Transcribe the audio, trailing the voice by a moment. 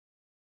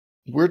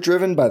We're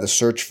driven by the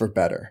search for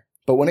better.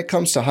 But when it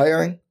comes to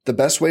hiring, the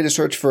best way to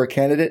search for a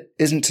candidate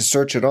isn't to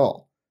search at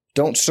all.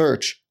 Don't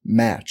search,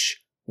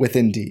 match with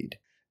Indeed.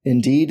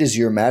 Indeed is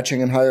your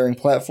matching and hiring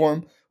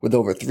platform with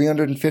over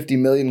 350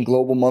 million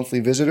global monthly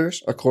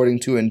visitors,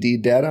 according to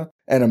Indeed data,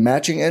 and a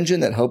matching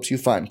engine that helps you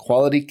find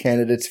quality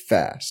candidates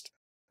fast.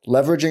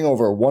 Leveraging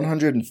over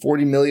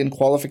 140 million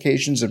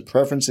qualifications and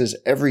preferences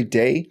every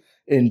day,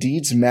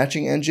 Indeed's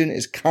matching engine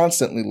is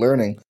constantly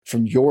learning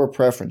from your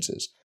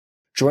preferences.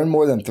 Join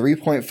more than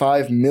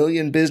 3.5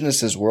 million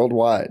businesses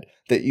worldwide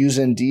that use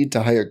Indeed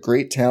to hire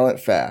great talent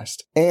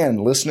fast.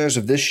 And listeners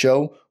of this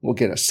show will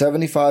get a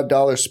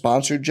 $75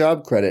 sponsored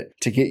job credit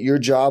to get your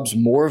jobs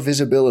more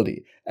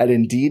visibility at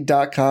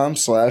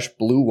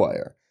Indeed.com/Blue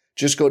Wire.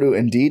 Just go to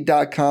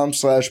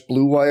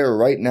Indeed.com/Blue Wire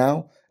right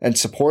now and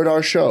support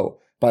our show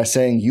by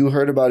saying you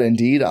heard about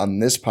Indeed on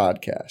this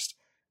podcast.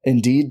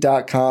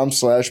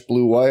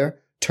 Indeed.com/Blue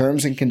Wire.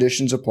 Terms and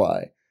conditions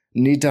apply.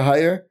 Need to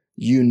hire?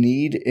 You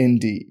need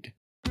Indeed.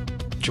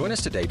 Join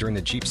us today during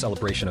the Jeep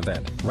Celebration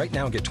event. Right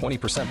now, get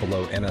 20%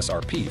 below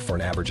MSRP for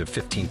an average of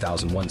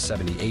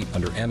 $15,178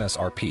 under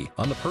MSRP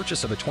on the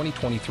purchase of a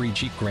 2023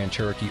 Jeep Grand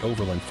Cherokee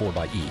Overland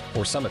 4xE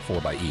or Summit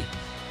 4xE.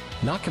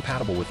 Not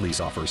compatible with lease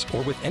offers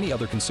or with any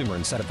other consumer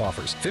incentive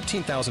offers.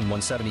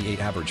 $15,178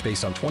 average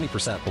based on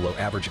 20% below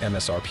average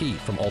MSRP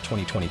from all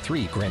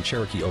 2023 Grand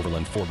Cherokee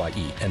Overland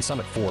 4xE and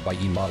Summit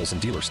 4xE models in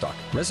dealer stock.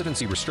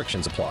 Residency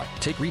restrictions apply.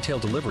 Take retail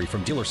delivery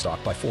from dealer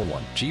stock by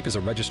 4/1. Jeep is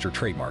a registered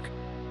trademark.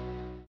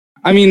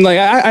 I mean, like,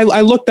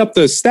 I looked up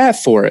the stat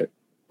for it.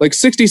 Like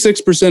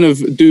 66%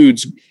 of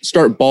dudes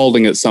start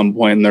balding at some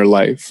point in their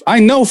life. I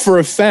know for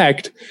a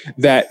fact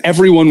that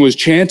everyone was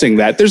chanting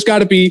that. There's got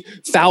to be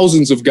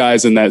thousands of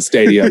guys in that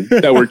stadium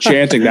that were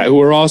chanting that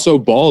who are also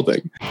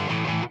balding.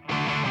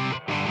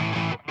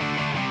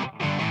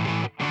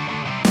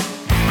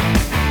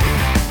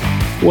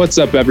 What's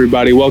up,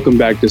 everybody? Welcome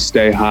back to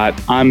Stay Hot.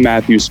 I'm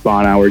Matthew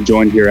Sponauer,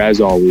 joined here,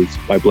 as always,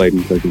 by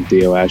Bladen Cook and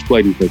Theo Ash.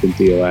 Bladen Cook and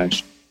Theo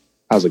Ash,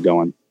 how's it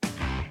going?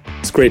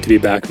 It's great to be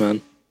back, man.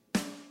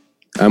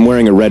 I'm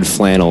wearing a red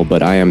flannel,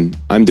 but I'm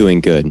doing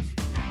good.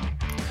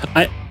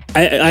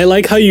 I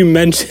like how you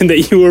mentioned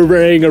that you were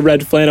wearing a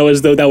red flannel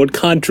as though that would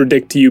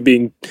contradict you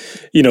being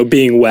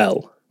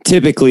well.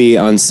 Typically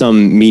on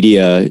some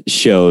media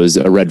shows,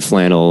 a red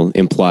flannel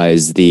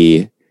implies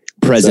the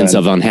presence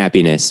of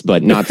unhappiness,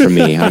 but not for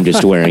me. I'm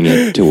just wearing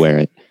it to wear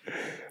it.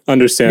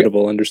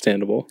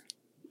 Understandable.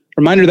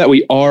 Reminder that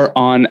we are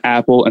on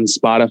Apple and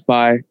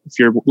Spotify. If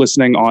you're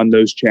listening on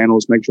those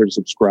channels, make sure to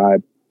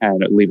subscribe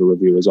and leave a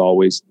review as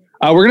always.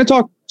 We're going to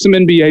talk some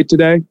NBA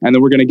today, and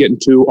then we're going to get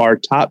into our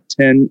top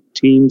 10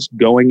 teams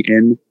going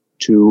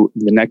into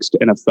the next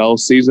NFL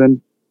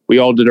season. We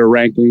all did our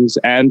rankings,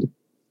 and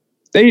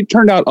they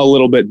turned out a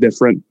little bit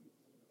different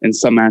in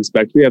some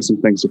aspects. We have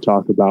some things to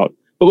talk about.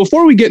 But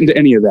before we get into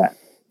any of that,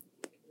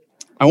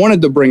 I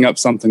wanted to bring up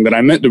something that I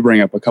meant to bring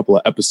up a couple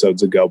of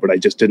episodes ago, but I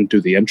just didn't do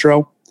the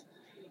intro.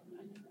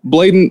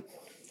 Bladen,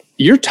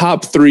 your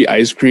top 3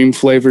 ice cream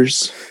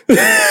flavors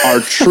are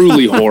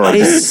truly horrible.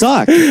 They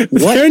suck. What?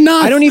 They're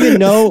not. I don't even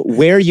know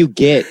where you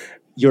get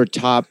your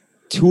top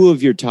 2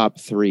 of your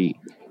top 3.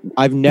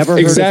 I've never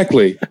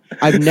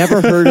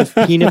heard of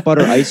peanut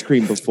butter ice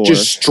cream before.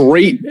 Just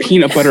straight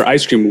peanut butter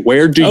ice cream.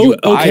 Where do you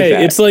buy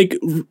that? It's like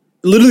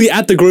literally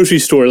at the grocery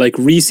store. Like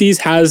Reese's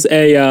has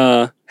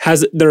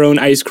their own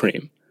ice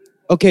cream.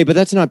 Okay, but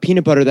that's not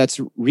peanut butter. That's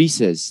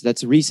Reese's.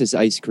 That's Reese's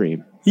ice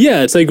cream.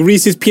 Yeah, it's like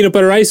Reese's peanut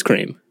butter ice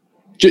cream.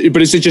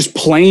 But is it just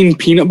plain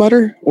peanut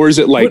butter, or is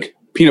it like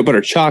peanut butter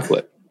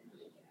chocolate?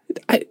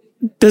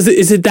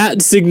 Is it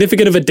that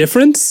significant of a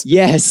difference?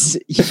 Yes,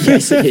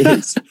 it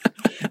is.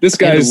 This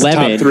guy's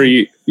top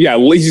 3. Yeah,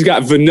 he's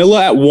got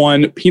vanilla at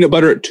 1, peanut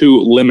butter at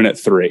 2, lemon at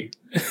 3.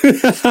 But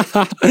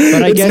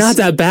it's not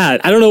that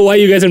bad. I don't know why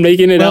you guys are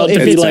making it out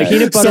to be like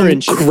peanut butter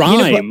and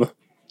crime.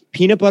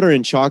 Peanut butter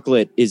and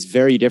chocolate is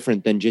very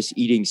different than just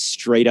eating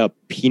straight up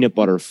peanut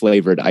butter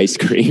flavored ice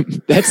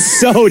cream. That's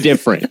so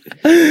different.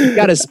 You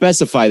got to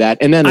specify that.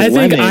 And then I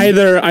think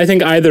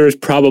either is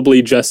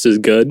probably just as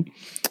good.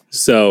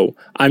 So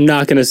I'm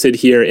not going to sit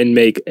here and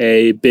make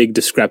a big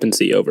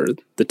discrepancy over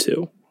the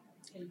two.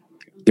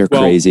 You're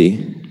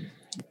crazy.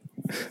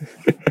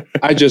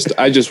 I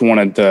just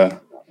wanted to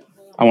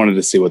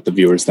see what the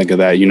viewers think of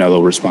that. You know,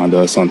 they'll respond to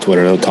us on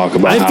Twitter. They'll talk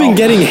about I've been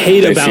getting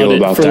hate about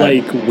it for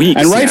like weeks.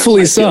 And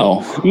rightfully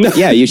so.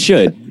 Yeah, you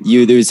should.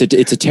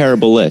 It's a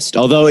terrible list.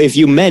 Although if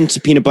you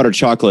meant peanut butter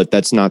chocolate,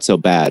 that's not so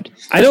bad.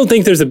 I don't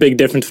think there's a big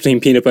difference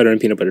between peanut butter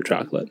and peanut butter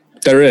chocolate.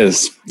 There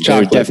is.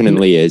 Chocolate. There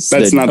definitely is.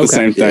 That's not the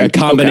same thing. A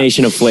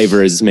combination of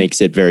flavors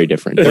makes it very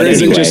different. There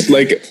isn't just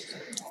like,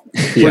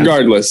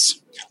 regardless.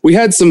 We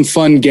had some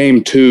fun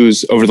game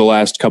 2s over the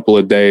last couple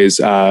of days.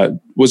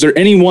 Was there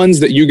any ones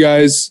that you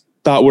guys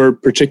thought were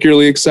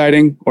particularly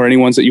exciting, or any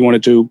ones that you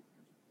wanted to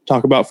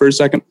talk about for a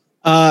second?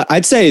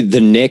 I'd say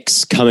the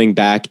Knicks coming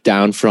back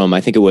down from,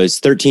 I think it was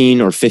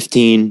 13 or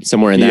 15,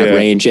 somewhere in that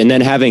range. And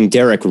then having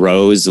Derrick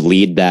Rose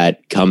lead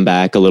that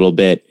comeback a little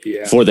bit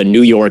for the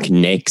New York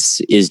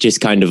Knicks is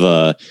just kind of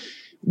a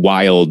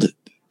wild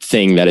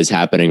thing that is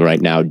happening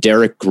right now.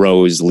 Derrick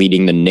Rose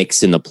leading the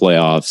Knicks in the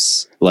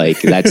playoffs. Like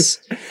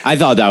I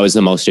thought that was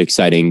the most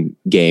exciting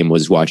game,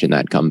 was watching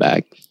that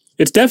comeback.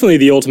 It's definitely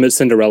the ultimate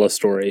Cinderella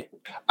story.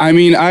 I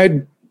mean,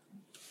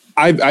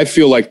 I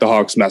feel like the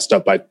Hawks messed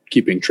up by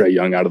keeping Trae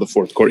Young out of the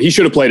fourth quarter. He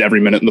should have played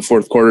every minute in the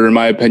fourth quarter, in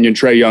my opinion.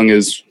 Trae Young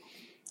is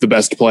the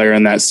best player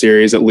in that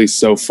series, at least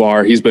so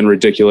far. He's been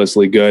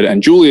ridiculously good.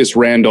 And Julius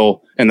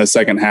Randle in the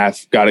second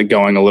half got it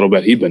going a little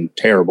bit. He'd been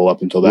terrible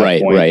up until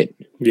that point. Right.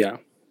 Yeah.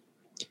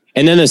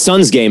 And then the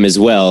Suns game as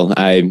well.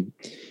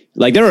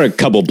 There were a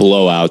couple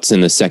blowouts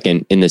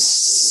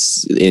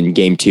in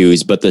game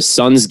twos, but the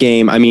Suns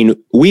game, I mean,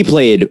 we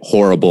played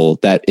horrible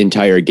that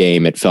entire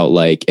game, it felt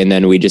like. And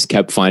then we just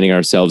kept finding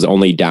ourselves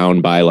only down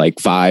by like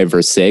 5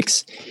 or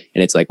 6.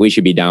 And it's like, we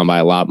should be down by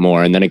a lot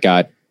more. And then it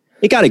got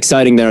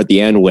exciting there at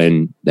the end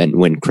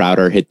when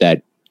Crowder hit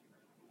that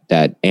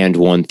and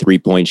one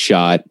 3-point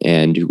shot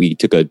and we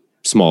took a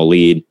small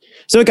lead.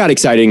 So it got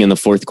exciting in the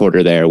fourth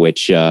quarter there,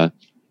 which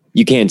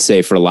you can't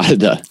say for a lot of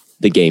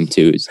the game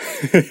twos.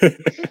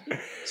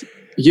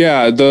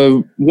 Yeah,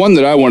 the one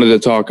that I wanted to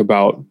talk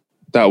about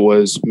that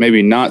was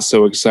maybe not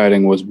so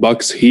exciting was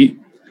Bucks Heat.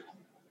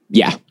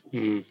 Yeah.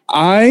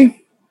 I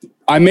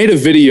made a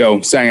video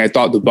saying I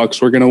thought the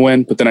Bucks were going to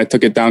win, but then I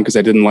took it down because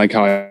I didn't like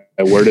how I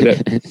worded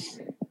it.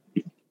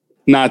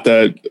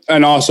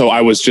 And also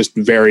I was just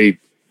very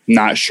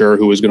not sure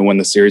who was going to win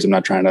the series. I'm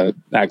not trying to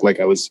act like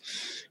I was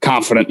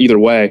confident either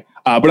way.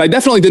 But I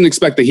definitely didn't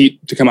expect the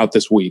Heat to come out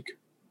this week.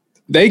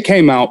 They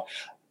came out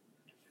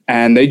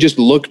and they just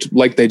looked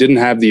like they didn't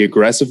have the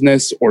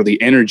aggressiveness or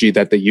the energy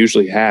that they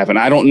usually have. And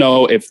I don't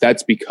know if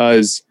that's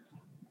because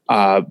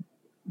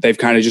they've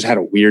kind of just had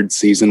a weird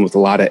season with a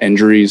lot of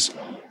injuries,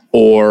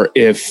 or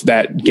if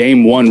that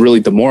game one really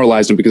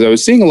demoralized them, because I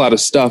was seeing a lot of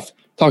stuff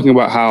talking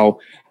about how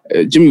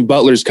Jimmy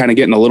Butler's kind of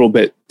getting a little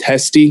bit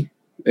testy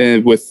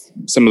with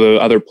some of the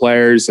other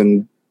players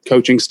and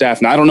coaching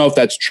staff. Now, I don't know if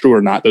that's true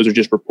or not. Those are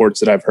just reports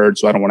that I've heard,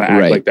 so I don't want to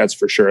act like that's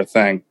for sure a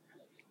thing.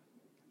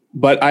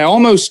 But I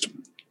almost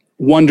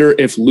wonder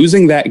if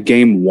losing that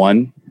game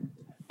one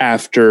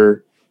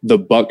after the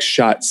Bucks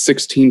shot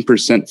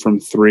 16% from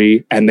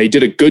 3, and they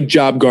did a good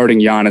job guarding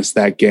Giannis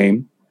that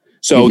game.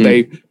 So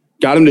they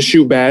got him to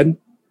shoot bad.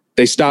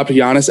 They stopped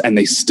Giannis and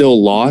they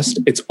still lost.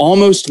 It's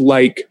almost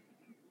like,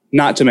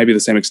 not to maybe the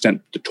same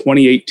extent, the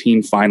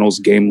 2018 finals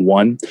game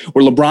 1,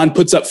 where LeBron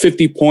puts up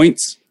 50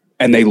 points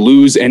and they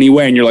lose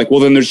anyway. And you're like,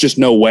 well, then there's just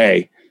no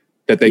way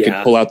that they could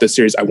pull out this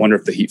series. I wonder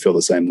if the Heat feel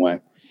the same way.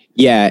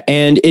 Yeah.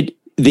 And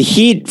the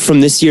Heat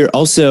from this year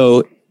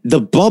also,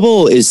 the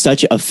bubble is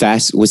such a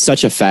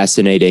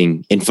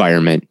fascinating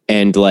environment.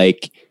 And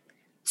like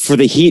for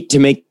the Heat to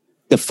make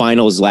the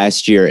finals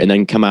last year and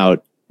then come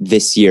out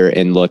this year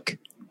and look,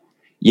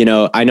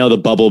 I know the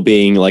bubble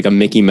being like a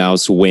Mickey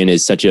Mouse win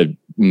is such a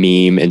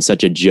meme and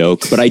such a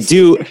joke, but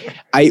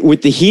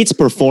with the Heat's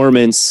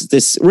performance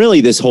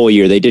this whole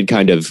year, they did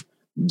kind of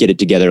get it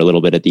together a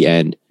little bit at the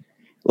end.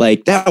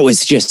 Like that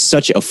was just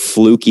such a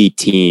fluky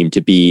team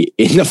to be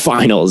in the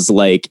finals.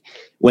 Like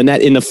when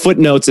that in the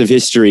footnotes of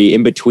history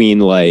in between,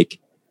 like,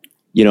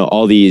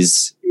 all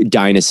these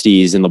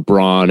dynasties and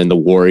LeBron and the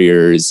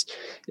Warriors,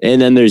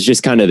 and then there's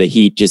just kind of the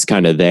Heat just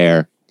kind of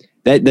there.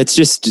 That's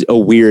just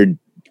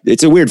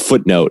it's a weird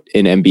footnote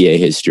in NBA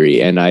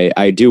history. And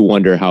I do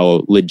wonder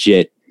how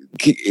legit,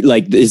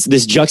 like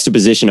this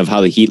juxtaposition of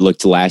how the Heat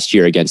looked last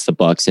year against the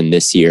Bucks and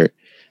this year,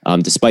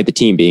 despite the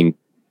team being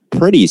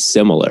pretty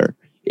similar,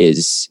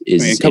 is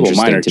a couple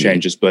minor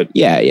changes, but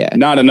yeah,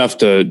 not enough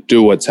to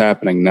do what's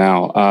happening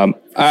now.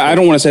 I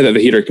don't want to say that the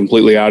Heat are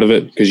completely out of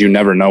it, because you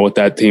never know with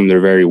that team. They're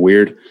very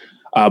weird.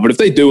 But if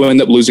they do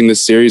end up losing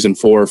this series in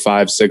 4 or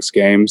 5, 6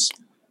 games,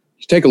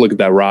 you take a look at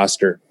that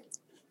roster.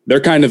 They're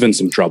kind of in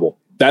some trouble.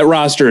 That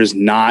roster is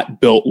not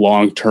built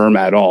long-term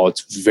at all.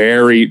 It's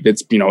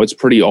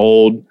pretty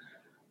old.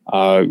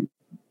 I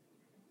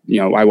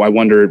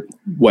wonder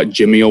what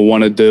Jimmy will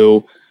want to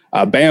do.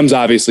 Bam's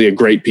obviously a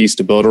great piece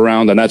to build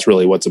around, and that's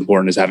really what's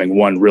important, is having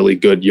one really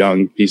good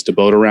young piece to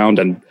build around,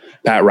 and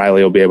Pat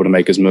Riley will be able to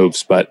make his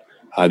moves, but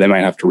they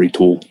might have to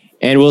retool.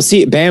 And we'll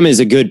see. Bam is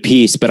a good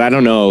piece, but I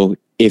don't know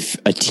if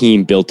a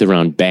team built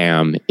around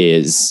Bam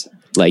is...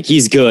 Like,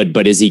 he's good,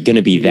 but is he going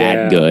to be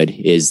that good? I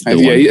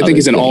think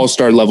he's an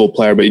all-star level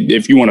player, but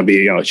if you want to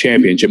be a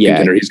championship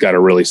contender, he's got to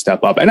really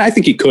step up. And I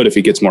think he could if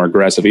he gets more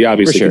aggressive. He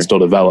obviously can still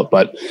develop,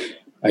 but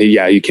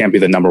you can't be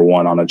the number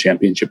one on a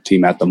championship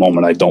team at the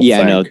moment, I don't think.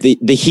 Yeah, no,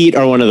 the Heat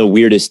are one of the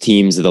weirdest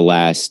teams of the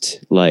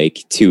last,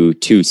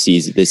 two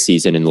seasons, this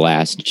season and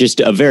last. Just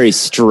a very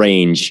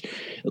strange,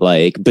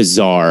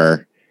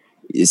 bizarre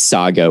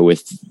saga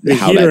with the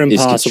how Heat that are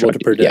is impossible to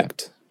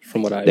predict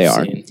from what I've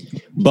seen.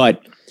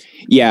 But...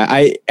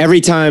 yeah, every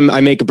time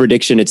I make a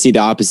prediction and see the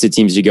opposite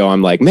teams to go,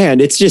 I'm like,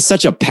 man, it's just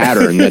such a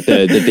pattern that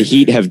the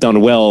Heat have done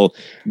well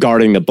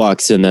guarding the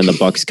Bucks, and then the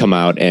Bucks come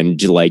out and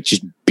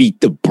just beat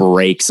the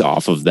brakes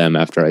off of them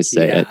after I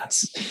say it.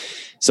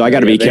 So I got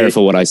to be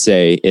careful what I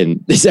say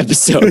in this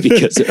episode,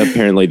 because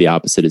apparently the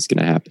opposite is going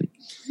to happen.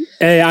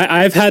 Hey,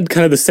 I've had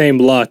kind of the same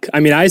luck. I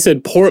mean, I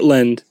said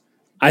Portland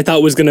I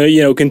thought was going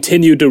to,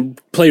 continue to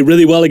play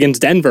really well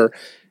against Denver.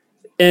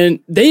 And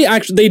they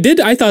did.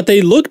 I thought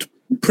they looked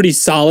pretty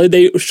solid.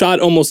 They shot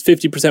almost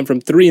 50%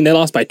 from three, and they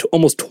lost by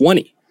almost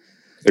 20.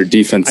 Their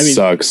defense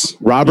sucks.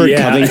 Robert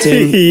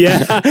Covington.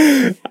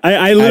 Yeah.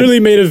 I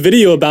literally made a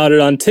video about it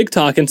on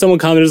TikTok, and someone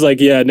commented was like,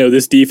 yeah, no,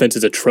 this defense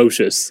is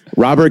atrocious.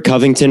 Robert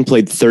Covington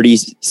played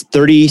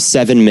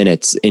 37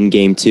 minutes in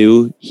game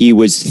 2. He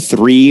was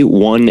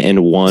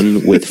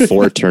 3-1-1 with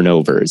 4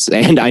 turnovers.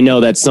 And I know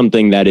that's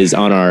something that is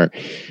on our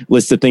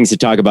list of things to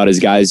talk about as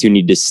guys who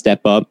need to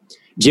step up.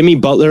 Jimmy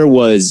Butler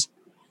was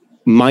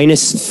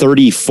minus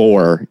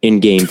 34 in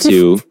game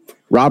 2.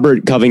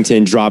 Robert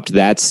Covington dropped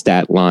that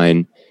stat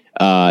line.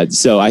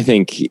 So I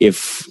think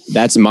if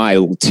that's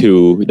my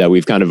 2 that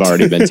we've kind of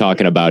already been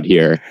talking about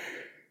here,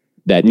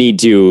 that need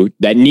to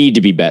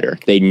be better.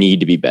 They need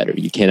to be better.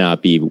 You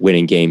cannot be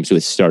winning games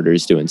with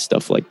starters doing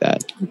stuff like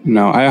that.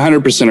 No, I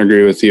 100%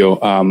 agree with you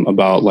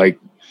about like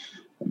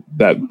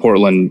that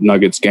Portland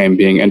Nuggets game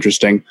being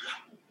interesting.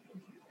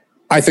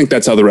 I think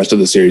that's how the rest of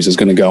the series is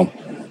going to go.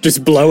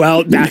 Just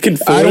blowout back and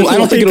forth. I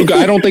don't think it'll go.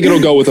 I don't think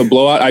it'll go with a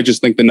blowout. I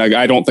just think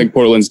I don't think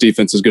Portland's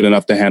defense is good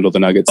enough to handle the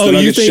Nuggets.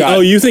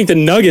 You think the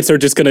Nuggets are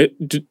just going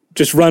to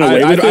just run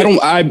away with it?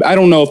 I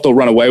don't know if they'll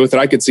run away with it.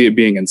 I could see it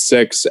being in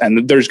 6,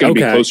 and there's going to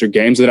be closer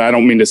games. That I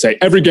don't mean to say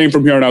every game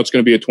from here on out is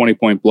going to be a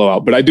 20-point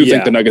blowout, but I do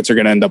think the Nuggets are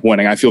going to end up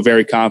winning. I feel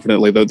very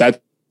confidently that that's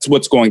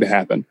what's going to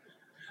happen.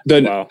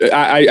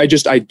 I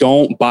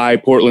don't buy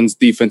Portland's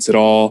defense at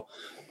all.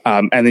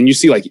 And then you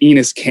see like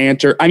Enes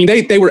Kanter. I mean,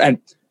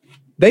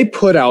 they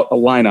put out a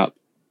lineup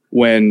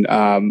when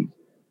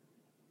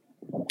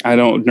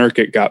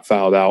Nurkic got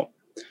fouled out.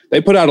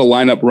 They put out a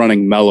lineup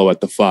running Melo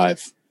at the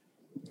 5.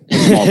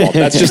 Small ball.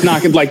 That's just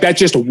not that's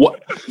just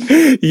what.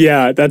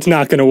 Yeah, that's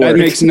not going to work.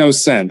 That makes no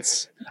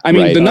sense. I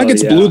mean, the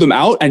Nuggets blew them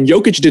out, and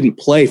Jokic didn't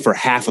play for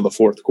half of the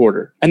fourth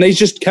quarter, and they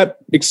just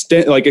kept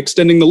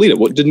extending the lead.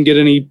 It didn't get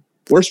any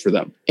worse for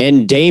them.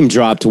 And Dame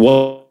dropped he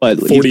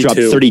dropped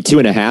 32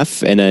 and a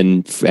half, and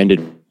then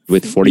ended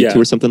with 42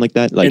 or something like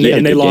that. And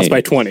they lost by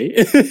 20.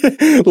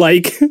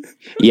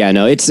 Yeah,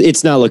 no,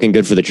 it's not looking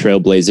good for the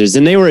Trailblazers.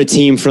 And they were a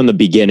team from the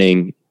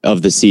beginning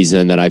of the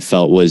season that I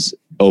felt was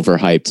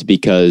overhyped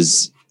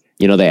because,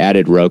 they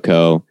added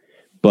Rocco,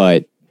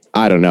 but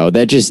I don't know.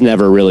 That just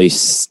never really,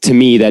 to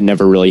me, that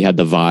never really had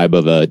the vibe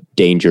of a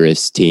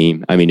dangerous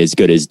team. I mean, as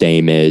good as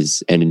Dame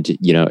is, and,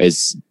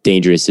 as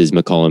dangerous as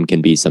McCollum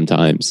can be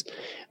sometimes,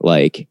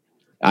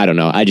 I don't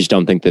know. I just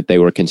don't think that they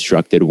were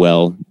constructed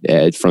well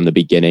from the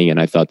beginning,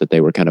 and I thought that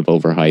they were kind of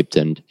overhyped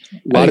and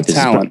a lot of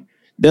talent.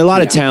 They're a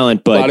lot of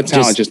talent, but a lot of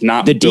talent, just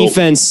not the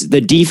defense.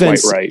 The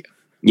defense, quite right.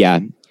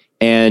 Yeah,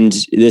 and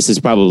this is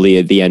probably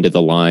at the end of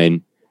the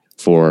line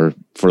for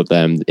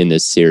them in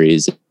this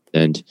series.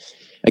 And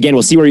again,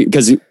 we'll see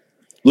because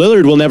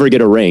Lillard will never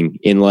get a ring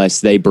unless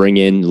they bring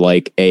in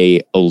like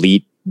a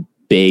elite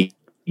big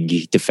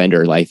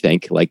defender. I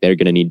think they're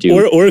going to need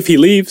to, or if he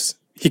leaves.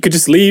 He could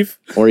just leave.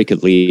 Or he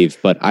could leave,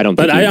 but I don't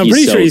think I'm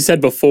pretty sure he said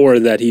before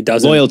that he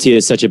doesn't. Loyalty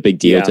is such a big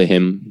deal to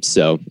him,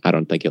 so I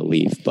don't think he'll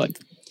leave, but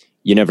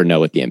you never know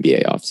with the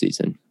NBA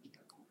offseason.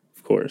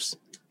 Of course.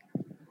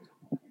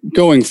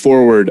 Going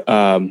forward,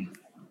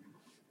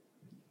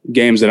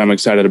 games that I'm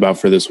excited about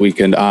for this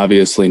weekend,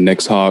 obviously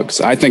Knicks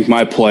Hawks. I think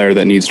my player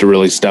that needs to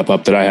really step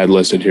up that I had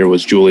listed here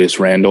was Julius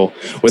Randle.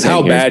 With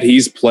how bad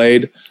he's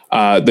played,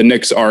 the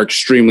Knicks are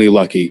extremely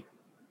lucky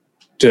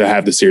to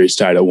have the series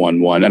tied at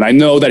 1-1. And I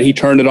know that he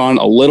turned it on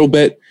a little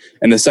bit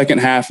in the second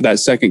half of that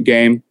second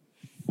game,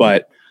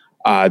 but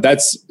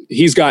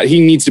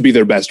he needs to be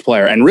their best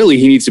player. And really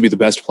he needs to be the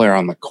best player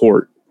on the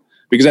court,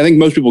 because I think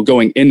most people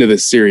going into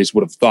this series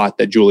would have thought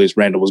that Julius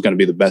Randle was going to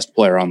be the best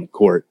player on the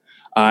court.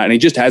 And he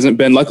just hasn't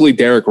been. Luckily,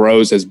 Derrick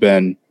Rose has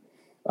been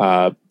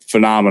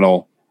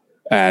phenomenal.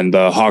 And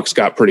the Hawks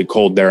got pretty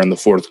cold there in the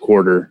fourth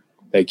quarter.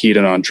 They keyed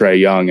in on Trae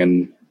Young,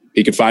 and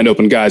he could find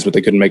open guys, but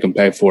they couldn't make him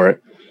pay for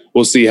it.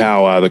 We'll see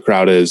how the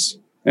crowd is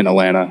in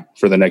Atlanta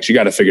for the next. You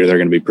got to figure they're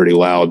going to be pretty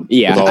loud.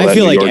 Yeah, I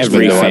feel like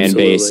every fan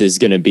base is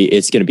going to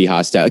be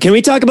hostile. Can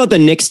we talk about the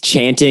Knicks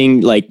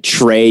chanting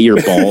Trae, you're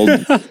bald?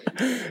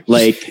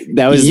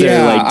 That was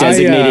their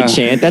designated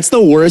chant. That's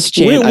the worst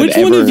chant I've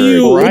ever heard.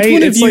 Which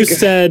one of you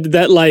said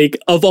that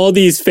of all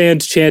these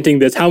fans chanting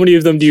this, how many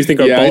of them do you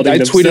think are balding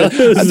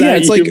themselves?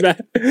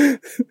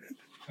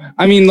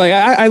 I mean,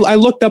 I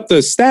looked up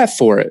the stat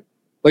for it.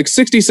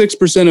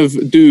 66%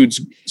 of dudes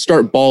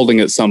start balding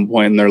at some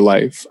point in their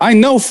life. I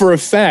know for a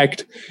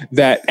fact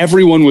that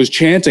everyone was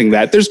chanting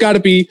that. There's got to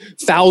be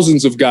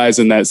thousands of guys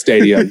in that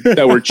stadium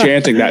that were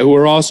chanting that who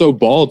are also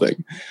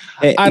balding.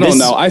 I don't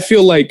know. I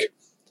feel like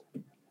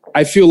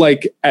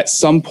at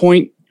some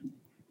point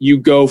you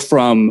go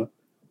from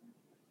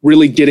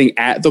really getting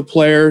at the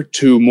player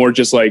to more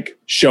just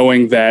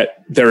showing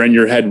that they're in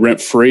your head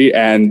rent free,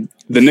 and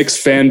the Knicks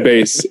fan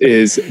base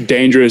is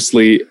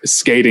dangerously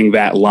skating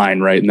that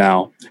line right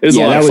now. It's a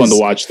lot of fun to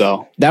watch,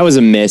 though. That was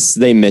a miss.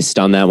 They missed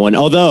on that one.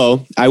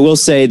 Although I will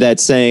say that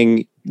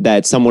saying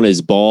that someone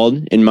is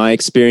bald, in my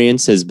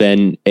experience, has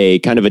been a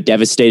kind of a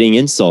devastating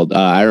insult.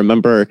 I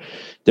remember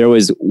There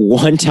was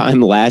one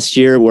time last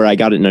year where I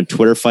got in a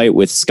Twitter fight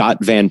with Scott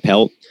Van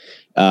Pelt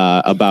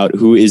about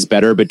who is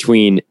better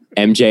between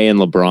MJ and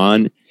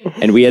LeBron.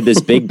 And we had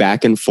this big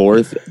back and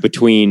forth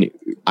between,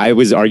 I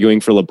was arguing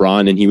for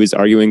LeBron and he was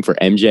arguing for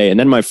MJ. And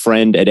then my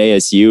friend at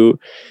ASU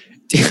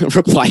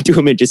replied to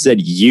him and just said,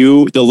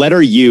 the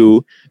letter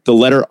U, the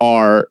letter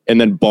R, and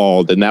then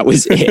bald. And that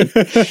was it.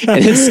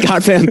 And then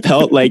Scott Van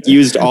Pelt like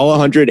used all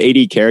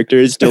 180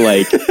 characters to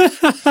like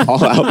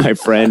call out my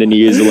friend. And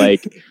he was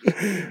like,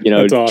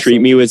 awesome. Treat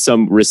me with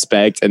some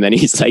respect. And then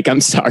he's like,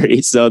 I'm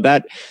sorry. So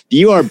that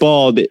you are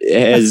bald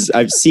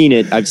I've seen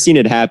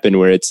it happen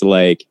where it's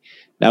like,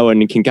 that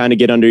one can kind of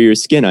get under your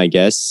skin, I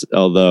guess.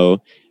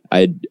 Although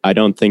I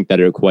don't think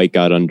that it quite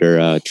got under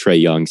Trae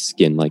Young's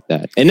skin like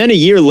that. And then a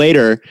year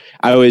later,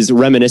 I was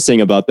reminiscing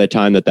about the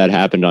time that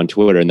happened on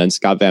Twitter. And then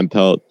Scott Van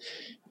Pelt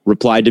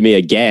replied to me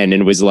again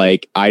and was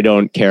like, I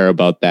don't care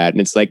about that. And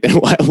it's like,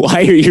 then why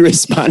are you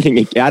responding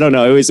again? I don't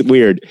know. It was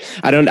weird.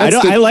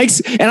 I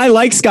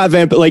like Scott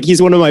Van Pelt. Like, he's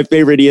one of my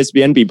favorite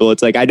ESPN people.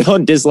 It's like, I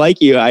don't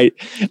dislike you. I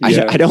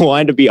don't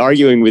want to be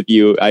arguing with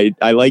you.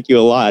 I like you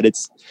a lot.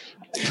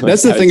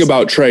 That's the thing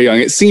about Trae Young.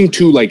 It seemed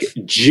to like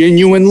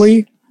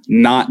genuinely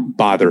not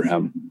bother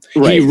him.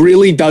 Right. He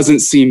really doesn't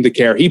seem to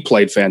care. He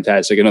played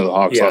fantastic. I know the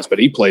Hawks lost, but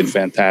he played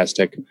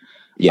fantastic.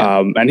 Yeah.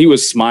 And he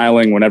was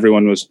smiling when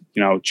everyone was,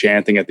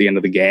 chanting at the end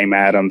of the game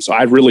at him. So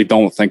I really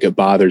don't think it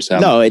bothers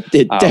him. No, it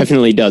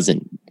definitely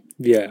doesn't.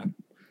 Yeah.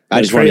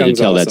 I just wanted to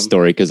tell that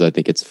story because I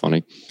think it's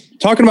funny.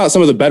 Talking about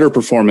some of the better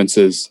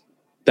performances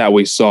that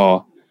we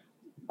saw,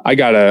 I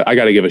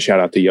gotta give a shout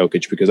out to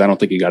Jokic because I don't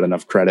think he got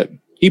enough credit.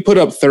 He put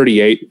up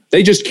 38.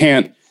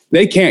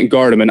 They can't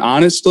guard him. And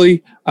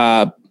honestly,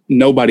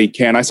 nobody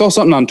can. I saw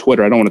something on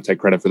Twitter. I don't want to take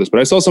credit for this, but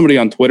I saw somebody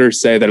on Twitter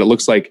say that it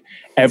looks like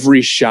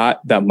every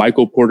shot that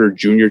Michael Porter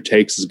Jr.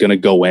 takes is going to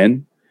go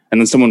in. And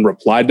then someone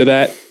replied to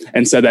that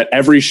and said that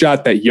every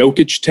shot that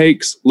Jokic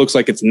takes looks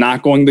like it's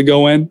not going to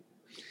go in,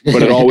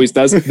 but it always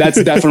does.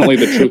 That's definitely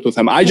the truth with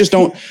him. I just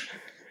don't.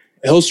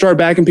 He'll start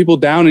backing people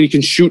down and he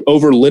can shoot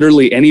over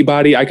literally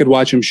anybody. I could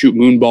watch him shoot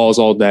moon balls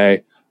all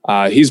day.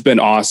 He's been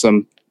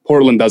awesome.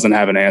 Portland doesn't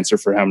have an answer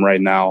for him right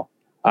now.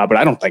 But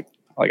I don't think,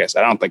 like I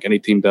said, I don't think any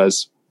team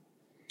does.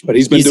 But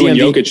he's been doing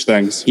Jokic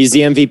things. He's the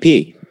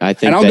MVP, I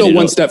think. And I'll go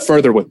one step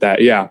further with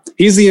that. Yeah,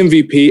 he's the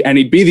MVP, and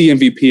he'd be the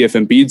MVP if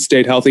Embiid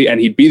stayed healthy, and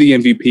he'd be the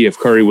MVP if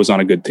Curry was on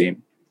a good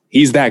team.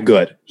 He's that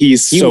good.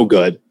 He's so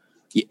good.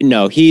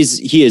 No, he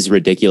is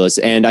ridiculous.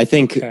 And I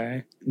think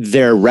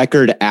their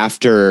record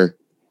after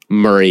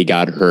Murray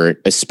got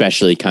hurt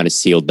especially kind of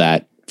sealed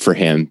that for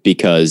him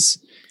because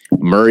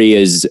Murray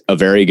is a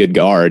very good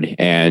guard,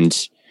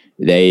 and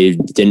they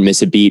didn't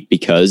miss a beat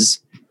because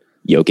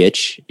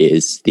Jokic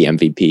is the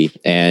MVP.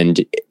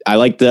 And I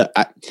like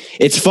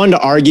it's fun to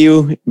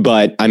argue,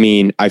 but I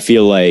mean, I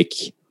feel like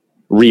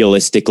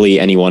realistically,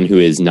 anyone who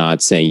is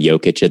not saying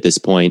Jokic at this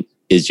point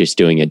is just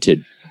doing it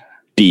to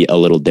be a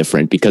little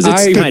different because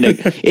it's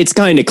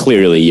kind of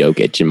clearly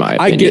Jokic in my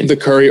opinion. I get the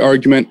Curry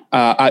argument.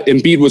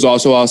 Embiid was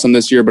also awesome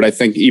this year, but I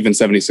think even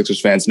 76ers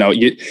fans know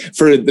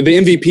for the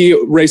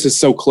MVP race is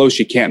so close,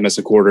 you can't miss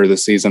a quarter of the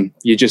season.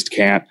 You just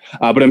can't.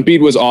 But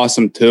Embiid was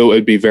awesome too.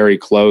 It'd be very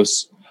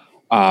close.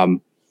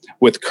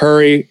 With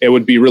Curry, it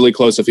would be really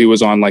close if he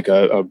was on like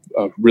a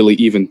really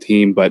even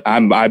team. But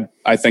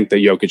I think that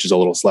Jokic is a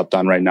little slept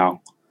on right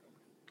now,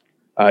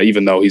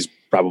 even though he's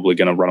probably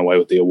going to run away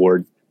with the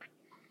award.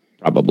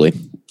 Probably.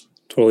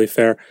 Totally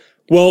fair.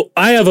 Well,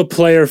 I have a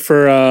player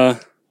that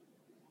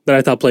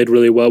I thought played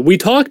really well. We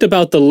talked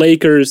about the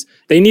Lakers.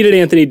 They needed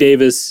Anthony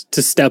Davis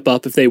to step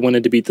up if they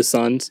wanted to beat the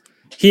Suns.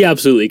 He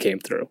absolutely came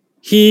through.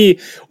 He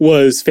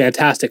was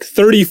fantastic.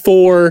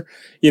 34,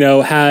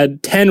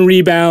 had 10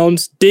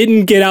 rebounds,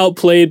 didn't get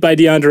outplayed by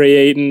DeAndre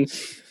Ayton.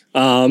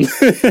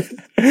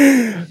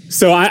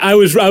 So I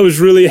was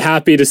really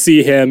happy to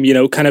see him,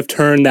 kind of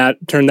turn that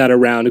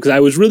around because I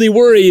was really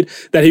worried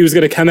that he was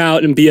going to come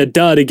out and be a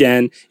dud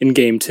again in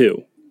game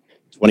 2.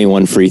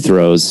 21 free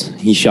throws.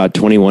 He shot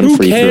 21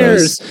 free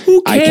throws.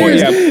 Who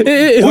cares?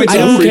 Points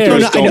on free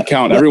throws don't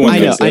count. Everyone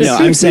knows this. I know.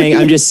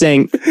 I'm just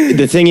saying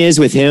the thing is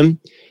with him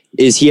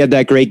is he had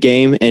that great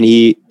game and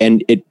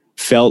it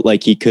felt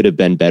like he could have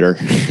been better.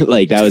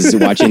 Like I was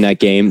watching that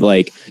game.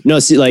 Like, no,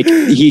 see, like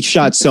he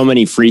shot so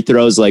many free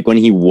throws. Like when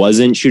he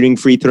wasn't shooting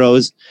free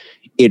throws,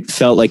 it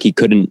felt like he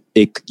could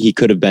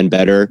have been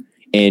better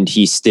and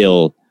he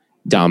still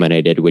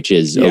dominated, which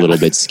is a little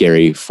bit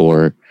scary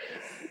for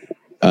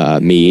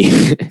me.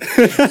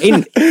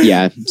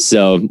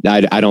 So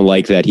I don't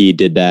like that he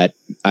did that.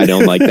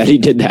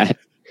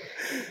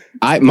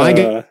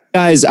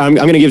 Guys, I'm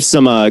going to give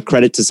some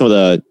credit to some of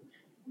the,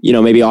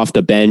 maybe off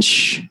the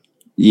bench,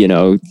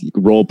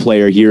 role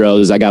player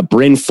heroes. I got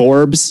Bryn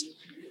Forbes,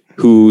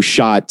 who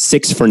shot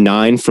 6 for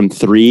 9 from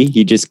 3.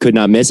 He just could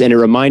not miss. And it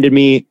reminded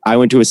me, I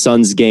went to a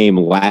Suns game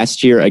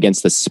last year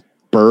against the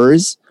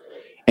Spurs,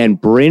 and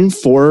Bryn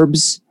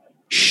Forbes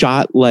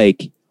shot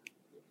like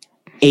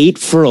 8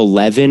 for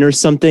 11 or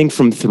something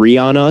from 3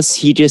 on us.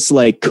 He just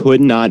like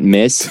could not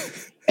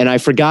miss. And I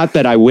forgot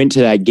that I went to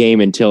that game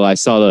until I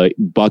saw the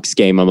Bucks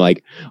game. I'm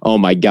like, oh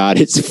my God,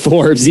 it's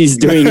Forbes. He's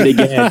doing it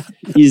again.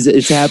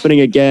 It's happening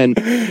again.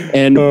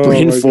 And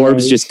Bryn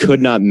Forbes just could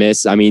not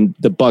miss. I mean,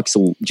 the Bucks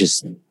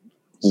just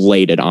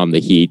laid it on the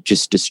Heat,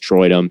 just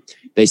destroyed them.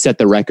 They set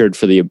the record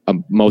for the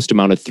most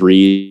amount of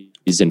threes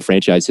in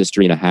franchise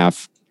history in a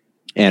half.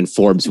 And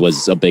Forbes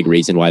was a big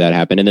reason why that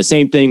happened. And the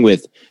same thing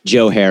with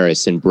Joe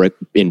Harris in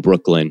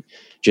Brooklyn.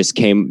 Just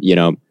came,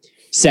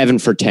 7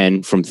 for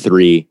 10 from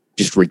 3.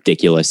 Just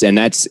ridiculous. And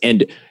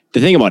the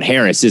thing about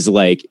Harris is,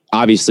 like,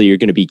 obviously you're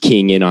going to be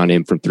keying in on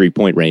him from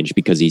 3-point range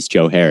because he's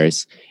Joe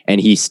Harris,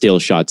 and he still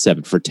shot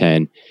 7 for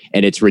 10.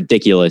 And it's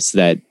ridiculous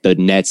that the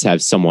Nets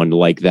have someone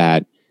like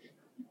that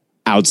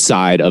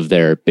outside of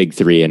their big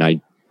three.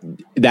 And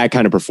that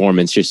kind of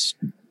performance just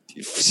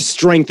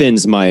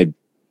strengthens my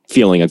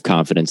feeling of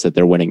confidence that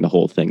they're winning the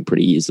whole thing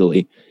pretty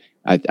easily.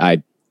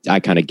 I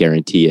kind of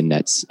guarantee a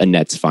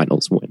Nets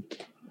finals win.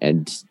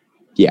 And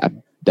yeah,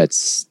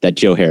 that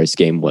Joe Harris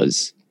game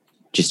was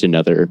just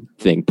another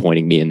thing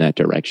pointing me in that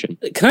direction.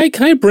 Can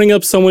I bring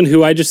up someone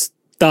who I just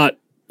thought,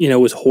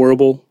 was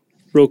horrible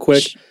real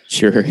quick?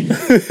 Sure.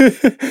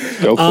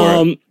 Go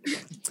for it.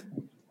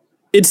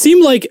 It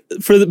seemed like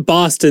for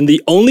Boston,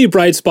 the only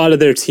bright spot of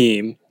their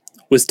team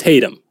was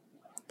Tatum.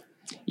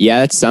 Yeah,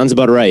 that sounds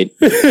about right.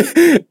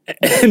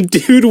 And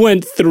dude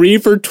went 3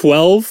 for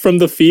 12 from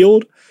the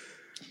field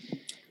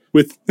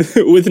with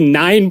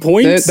 9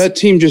 points. That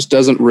team just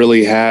doesn't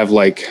really have,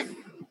 like,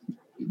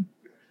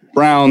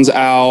 Brown's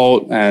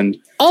out, and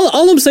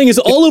all I'm saying is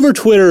all over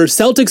Twitter,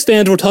 Celtics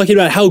fans were talking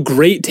about how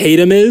great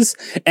Tatum is,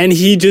 and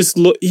he just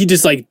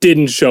like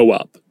didn't show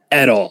up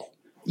at all.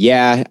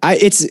 Yeah,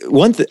 it's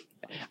one thing.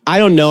 I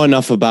don't know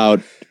enough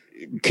about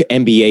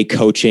NBA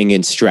coaching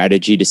and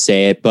strategy to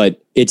say it, but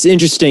it's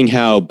interesting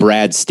how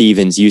Brad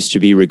Stevens used to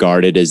be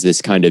regarded as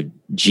this kind of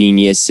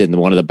genius and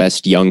one of the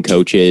best young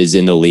coaches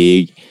in the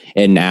league,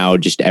 and now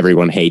just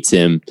everyone hates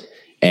him.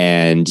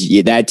 And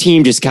that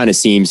team just kind of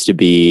seems to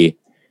be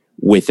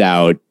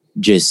without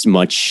just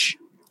much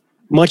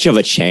of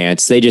a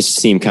chance. They just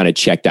seem kind of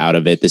checked out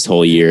of it this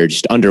whole year,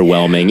 just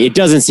underwhelming. It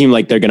doesn't seem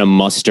like they're going to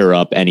muster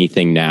up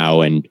anything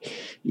now. And,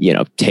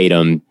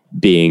 Tatum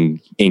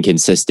being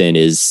inconsistent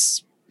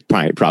is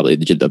probably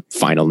the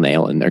final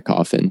nail in their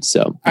coffin.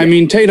 So, I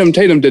mean, Tatum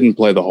didn't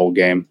play the whole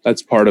game.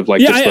 That's part of,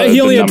 like,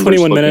 he only had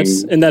 21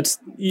 minutes, and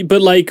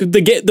but like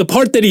the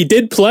part that he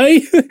did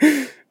play,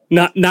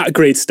 not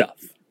great stuff.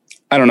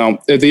 I don't know.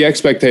 The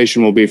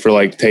expectation will be for,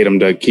 like, Tatum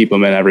to keep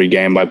him in every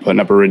game by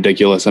putting up a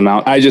ridiculous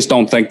amount. I just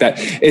don't think that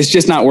it's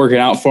just not working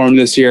out for him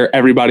this year.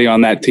 Everybody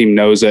on that team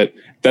knows it.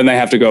 Then they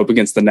have to go up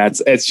against the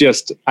Nets. It's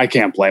just, I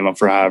can't blame them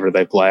for however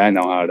they play. I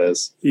know how it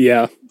is.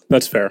 Yeah,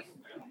 that's fair.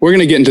 We're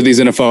going to get into these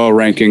NFL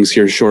rankings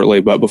here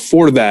shortly. But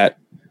before that,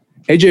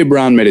 A.J.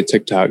 Brown made a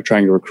TikTok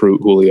trying to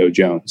recruit Julio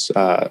Jones.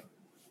 What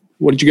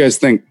did you guys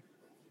think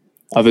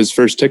of his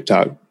first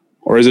TikTok?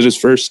 Or is it his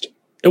first?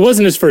 It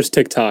wasn't his first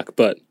TikTok,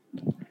 but...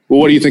 Well,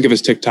 what do you think of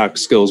his TikTok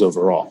skills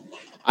overall?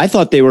 I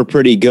thought they were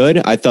pretty good.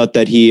 I thought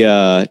that he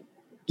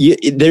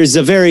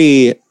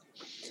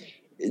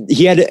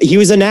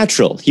was a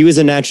natural.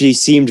 He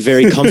seemed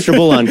very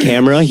comfortable on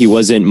camera. He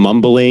wasn't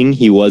mumbling.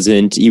 He was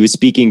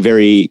speaking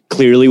very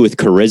clearly with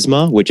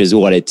charisma, which is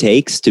what it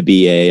takes to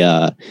be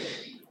a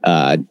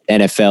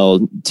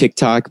NFL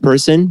TikTok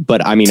person.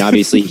 But I mean,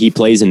 obviously he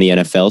plays in the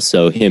NFL,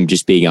 so him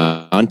just being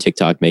on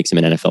TikTok makes him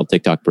an NFL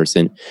TikTok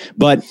person.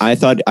 But I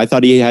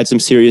thought he had some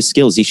serious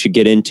skills. He should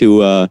get into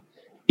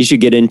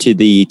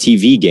the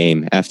TV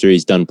game after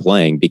he's done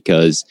playing,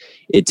 because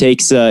it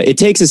takes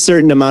a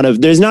certain amount of,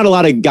 there's not a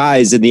lot of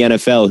guys in the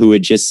NFL who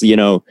would just,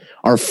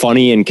 are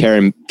funny and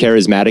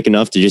charismatic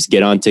enough to just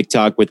get on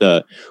TikTok with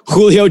a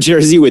Julio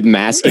jersey with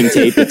masking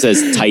tape that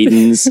says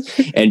Titans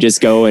and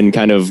just go and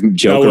kind of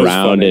joke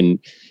around. Funny.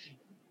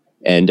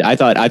 And I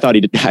thought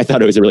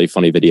it was a really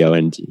funny video,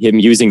 and him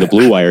using the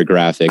Blue Wire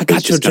graphic. I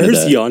got your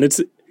jersey on.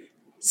 It's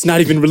not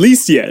even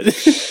released yet.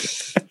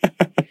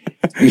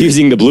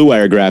 Using the Blue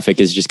Wire graphic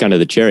is just kind of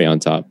the cherry on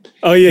top.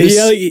 Oh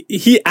yeah,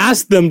 he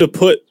asked them to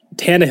put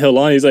Tannehill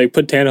on. He's like,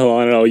 put Tannehill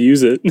on and I'll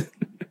use it.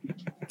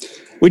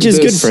 Which is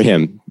good for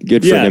him.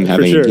 Good for him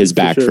having his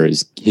back for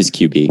his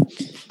QB.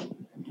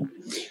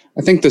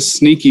 I think the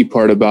sneaky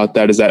part about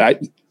that is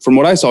that from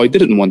what I saw, he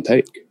did it in one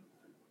take.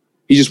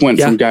 He just went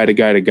from guy to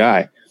guy to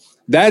guy.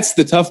 That's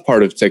the tough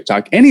part of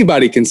TikTok.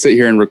 Anybody can sit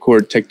here and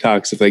record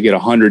TikToks if they get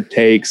 100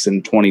 takes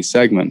and 20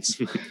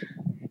 segments.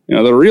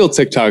 The real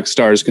TikTok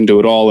stars can do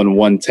it all in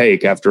one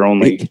take after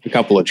only a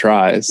couple of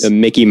tries. The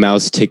Mickey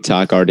Mouse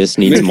TikTok artist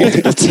needs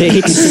multiple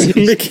takes.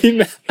 Mickey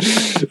Mouse.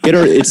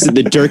 It's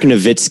the Dirk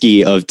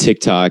Nowitzki of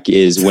TikTok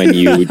is when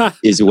you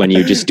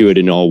just do it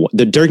in all.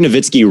 The Dirk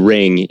Nowitzki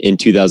ring in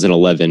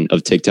 2011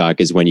 of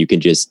TikTok is when you can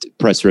just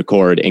press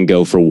record and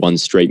go for one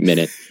straight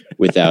minute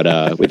without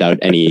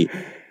any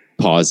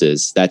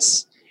pauses.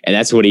 That's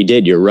what he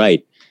did. You're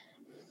right.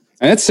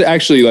 And that's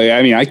actually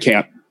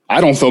I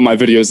don't film my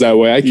videos that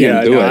way. I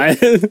can't do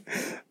it.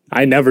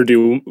 I never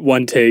do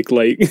one take.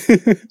 Like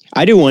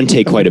I do one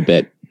take quite a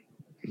bit.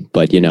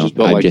 But I'm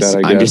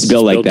just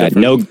built like that.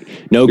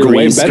 Different. No You're green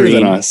way better screen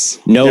than us.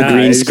 No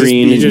green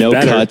screen, no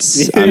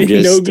cuts. I'm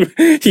just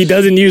he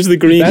doesn't use the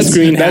green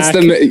screen.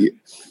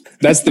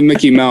 That's the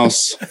Mickey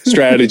Mouse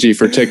strategy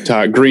for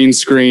TikTok. Green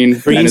screen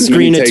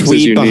a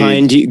tweet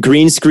behind you.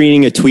 Green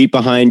screening a tweet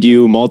behind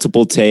you.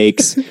 Multiple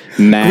takes.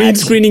 Green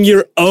screening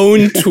your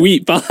own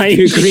tweet behind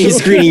you. Green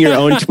screening your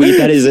own tweet.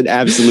 That is an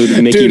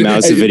absolute Mickey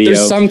Mouse video.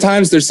 There's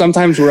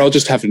sometimes where I'll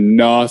just have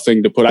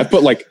nothing to put. I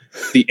put like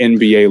the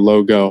NBA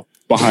logo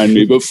behind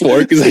me before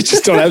because I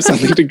just don't have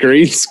something to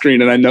green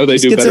screen, and I know they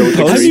do better with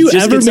the green. Have you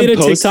ever made a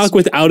TikTok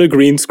without a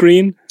green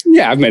screen?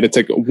 Yeah, I've made a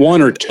TikTok,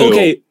 one or two.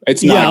 Okay,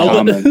 it's not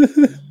common.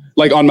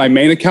 Like on my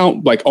main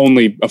account, like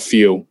only a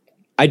few.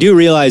 I do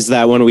realize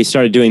that when we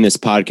started doing this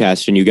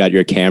podcast and you got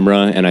your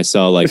camera and I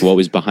saw like what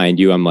was behind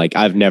you, I'm like,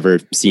 I've never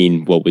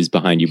seen what was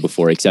behind you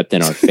before except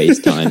in our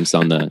FaceTimes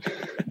in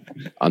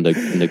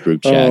the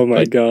group chat. Oh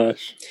my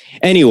gosh.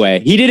 Anyway,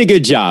 he did a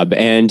good job,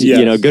 and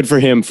good for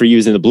him for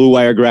using the Blue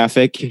Wire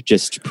graphic.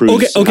 Just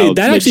proves okay.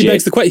 That actually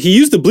begs the question. He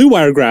used the Blue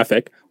Wire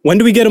graphic. When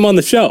do we get him on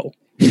the show?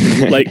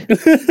 Like,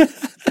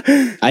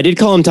 I did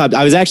call him top.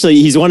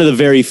 He's one of the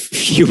very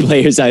few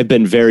players I've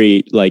been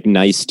very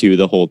nice to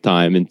the whole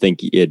time, and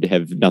think you'd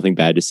have nothing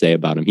bad to say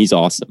about him. He's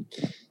awesome.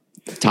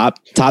 Top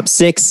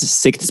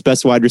sixth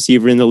best wide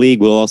receiver in the league.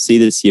 We'll all see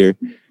this year.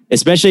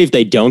 Especially if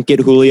they don't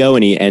get Julio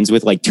and he ends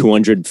with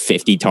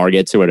 250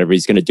 targets or whatever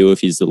he's going to do if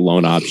he's the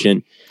lone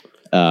option.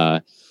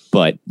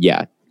 But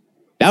yeah,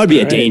 that would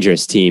be a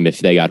dangerous team if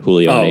they got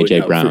Julio and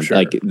AJ Brown.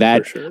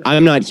 Sure.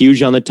 I'm not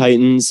huge on the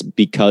Titans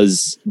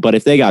but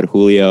if they got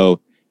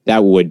Julio,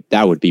 that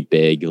would be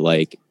big.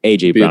 Like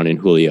AJ Brown and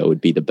Julio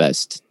would be the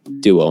best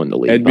duo in the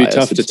league. It'd be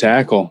tough to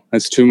tackle.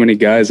 That's too many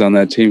guys on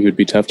that team who'd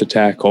be tough to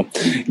tackle.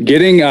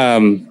 Getting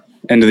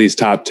into these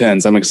top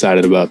 10s. I'm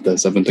excited about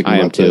this. I've been thinking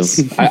about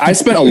this. I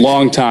spent a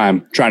long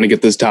time trying to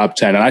get this top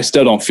 10, and I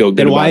still don't feel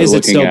good about it. Why is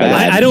it so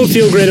bad? I don't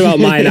feel great about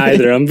mine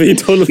either. I'm being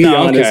totally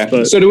honest. Okay.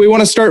 But so do we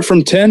want to start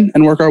from 10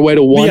 and work our way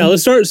to 1? Yeah,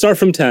 let's start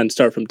from 10.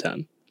 Start from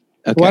 10.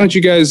 Okay. Why don't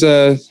you guys,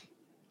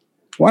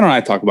 why don't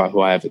I talk about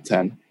who I have at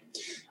 10?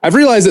 I've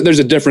realized that there's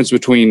a difference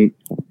between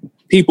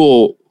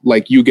people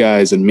like you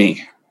guys and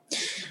me.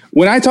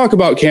 When I talk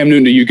about Cam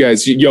Newton to you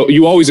guys,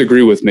 you always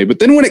agree with me. But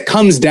then when it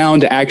comes down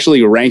to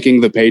actually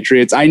ranking the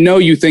Patriots, I know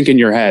you think in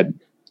your head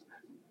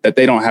that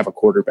they don't have a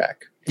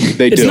quarterback.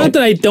 It's not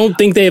that I don't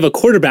think they have a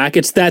quarterback.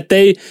 It's that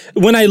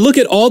when I look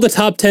at all the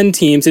top 10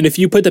 teams, and if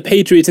you put the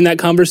Patriots in that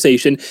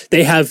conversation,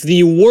 they have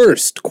the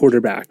worst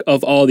quarterback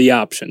of all the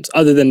options,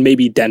 other than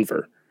maybe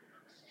Denver.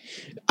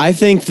 I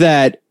think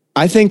that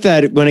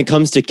when it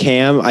comes to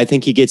Cam, I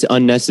think he gets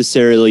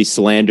unnecessarily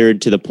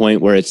slandered to the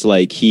point where it's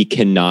like he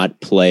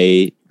cannot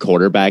play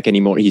quarterback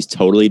anymore. He's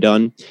totally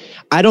done.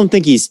 I don't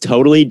think he's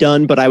totally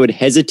done, but I would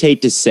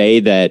hesitate to say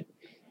that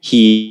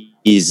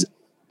he's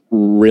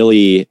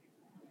really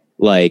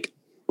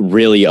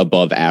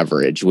above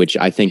average, which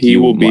I think he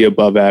will be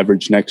above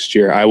average next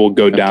year. I will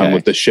go down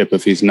with the ship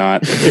if he's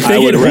not. If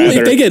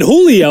they get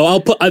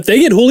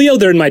Julio,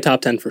 they're in my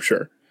top 10 for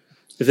sure.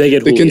 If they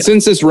get the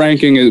consensus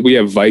ranking is we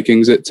have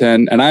Vikings at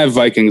 10, and I have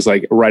Vikings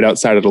right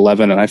outside at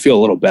 11, and I feel a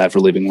little bad for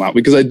leaving them out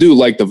because I do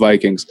like the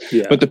Vikings.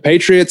 Yeah. But the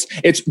Patriots,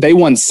 they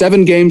won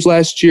 7 games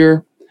last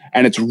year,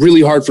 and it's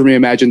really hard for me to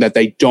imagine that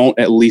they don't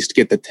at least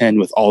get the 10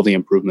 with all the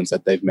improvements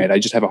that they've made. I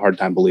just have a hard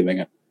time believing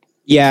it.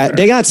 Yeah,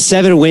 they got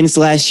 7 wins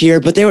last year,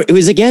 but it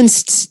was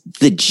against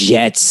the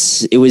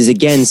Jets. It was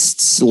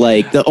against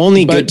the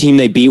only good team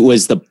they beat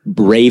was the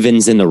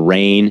Ravens in the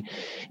rain,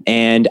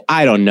 and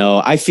I don't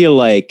know. I feel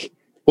like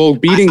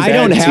beating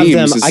bad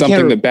teams is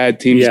something that bad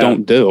teams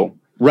don't do.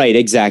 Right,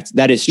 exact.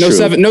 That is true.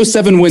 No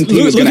 7-win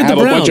team is going to have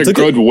a bunch of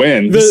good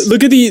wins.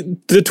 Look at the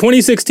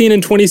 2016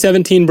 and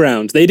 2017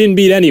 Browns. They didn't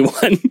beat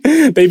anyone.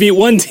 They beat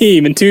one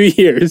team in 2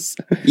 years.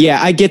 Yeah,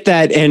 I get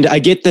that. And I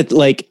get that,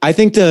 I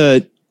think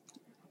the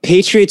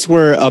Patriots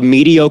were a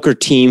mediocre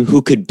team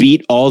who could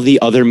beat all the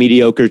other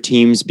mediocre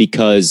teams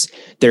because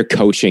their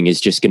coaching is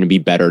just going to be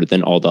better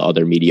than all the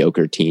other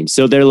mediocre teams.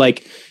 So they're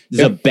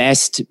the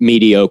best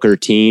mediocre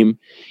team.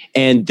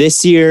 And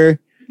this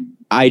year,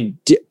 I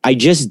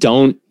just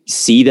don't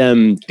see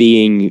them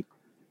being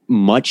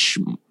much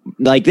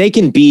they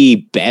can be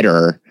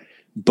better,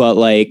 but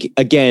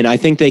again, I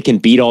think they can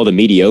beat all the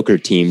mediocre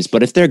teams.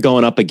 But if they're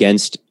going up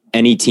against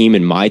any team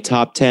in my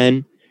top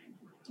 10,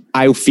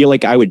 I feel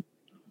like I would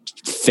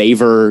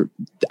favor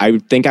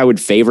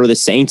the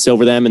Saints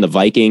over them and the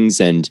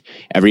Vikings and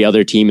every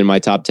other team in my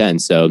top 10.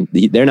 So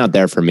they're not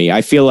there for me.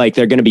 I feel like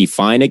they're going to be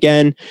fine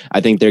again.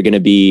 I think they're going to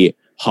be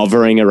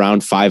hovering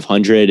around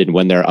 500, and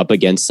when they're up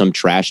against some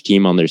trash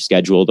team on their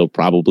schedule, they'll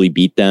probably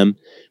beat them.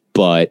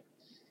 But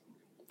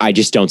I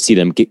just don't see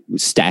them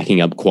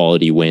stacking up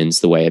quality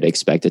wins the way I'd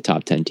expect a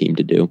top 10 team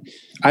to do.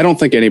 I don't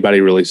think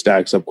anybody really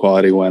stacks up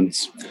quality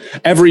wins.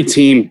 Every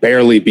team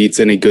barely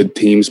beats any good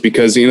teams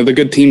because, the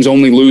good teams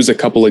only lose a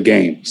couple of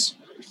games.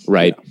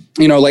 Right.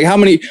 How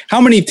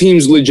many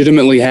teams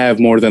legitimately have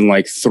more than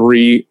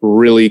 3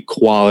 really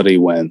quality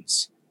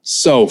wins?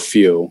 So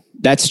few.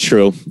 That's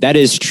true. That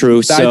is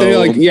true.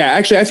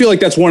 Actually, I feel like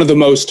that's one of the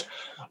most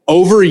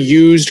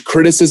overused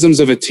criticisms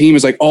of a team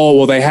is like, oh,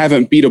 well, they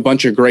haven't beat a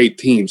bunch of great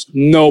teams.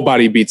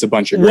 Nobody beats a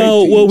bunch of great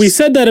teams. Well, we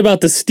said that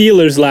about the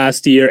Steelers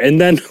last year, and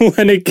then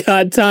when it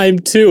got time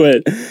to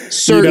it,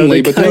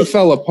 certainly, but then it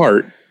fell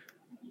apart.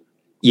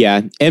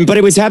 Yeah, but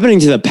it was happening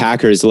to the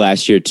Packers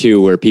last year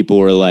too, where people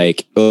were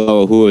like,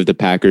 "Oh, who have the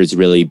Packers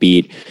really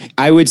beat?"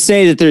 I would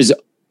say that there's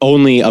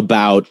only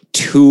about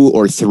 2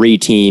 or 3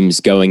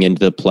 teams going into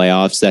the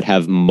playoffs that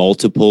have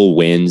multiple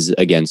wins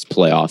against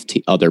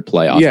other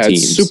playoff teams. Yeah,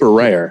 it's super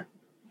rare.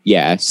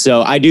 Yeah,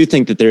 so I do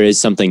think that there is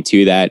something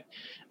to that.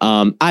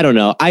 I don't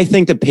know. I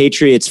think the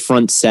Patriots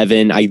front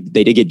seven,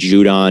 they did get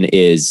Judon,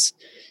 is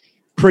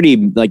pretty,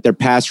 like, their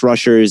pass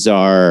rushers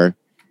are,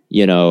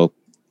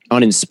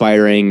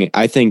 uninspiring.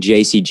 I think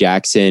JC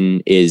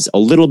Jackson is a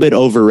little bit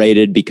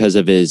overrated because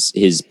of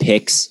his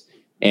picks,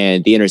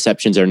 and the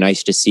interceptions are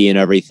nice to see and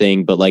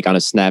everything, but like on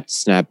a snap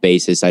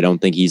basis, I don't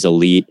think he's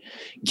elite.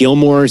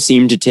 Gilmore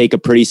seemed to take a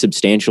pretty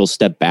substantial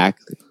step back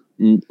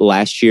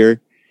last year,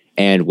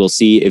 and we'll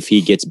see if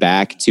he gets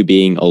back to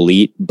being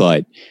elite,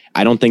 but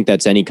I don't think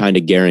that's any kind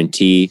of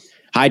guarantee.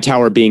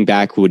 Hightower being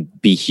back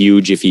would be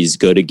huge if he's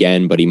good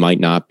again, but he might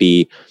not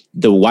be.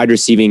 The wide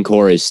receiving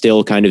core is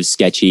still kind of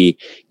sketchy.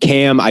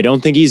 Cam, I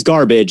don't think he's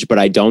garbage, but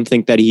I don't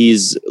think that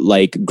he's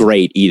like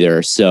great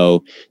either.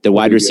 So the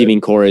wide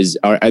receiving core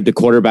the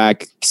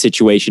quarterback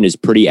situation is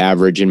pretty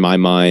average in my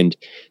mind.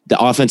 The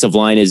offensive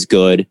line is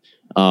good.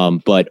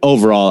 But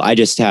overall, I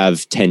just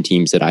have 10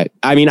 teams that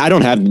I mean, I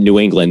don't have New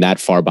England that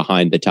far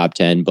behind the top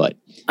 10, but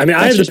I mean,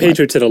 I have the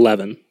Patriots at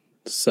 11.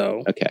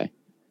 So, okay.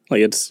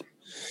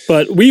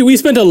 But we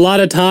spent a lot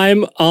of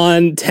time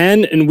on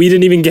 10, and we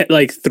didn't even get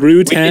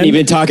through 10. We didn't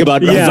even talk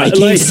about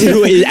Vikings.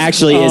 Who is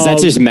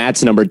that's just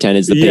Matt's number 10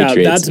 is the Patriots.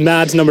 Yeah, that's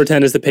Matt's number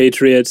 10 is the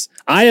Patriots.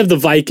 I have the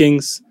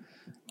Vikings.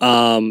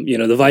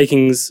 The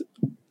Vikings,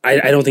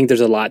 I don't think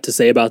there's a lot to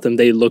say about them.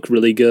 They look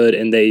really good,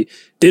 and they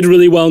did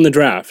really well in the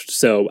draft.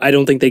 So I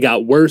don't think they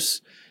got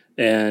worse.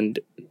 And,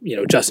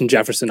 Justin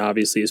Jefferson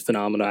obviously is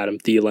phenomenal. Adam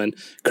Thielen.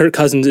 Kirk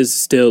Cousins is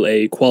still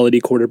a quality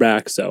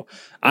quarterback. So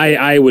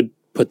I would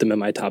put them in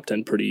my top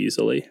 10 pretty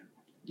easily.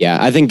 Yeah,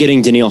 I think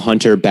getting Danielle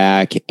Hunter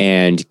back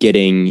and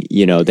getting,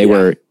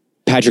 were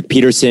Patrick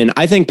Peterson.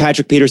 I think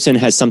Patrick Peterson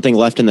has something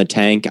left in the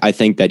tank. I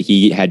think that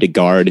he had to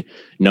guard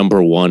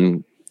number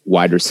 1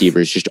 wide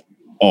receivers just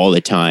all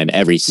the time,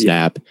 every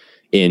snap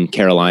in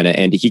Carolina.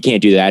 And he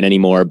can't do that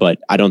anymore, but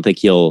I don't think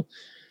he'll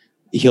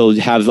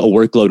have a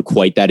workload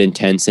quite that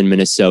intense in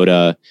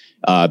Minnesota.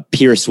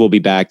 Pierce will be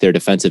back, their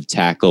defensive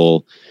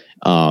tackle.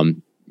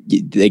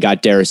 They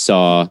got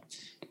Darisaw.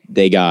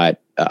 They got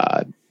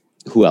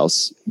who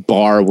else?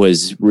 Barr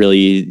was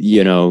really,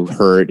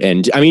 hurt.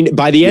 And I mean,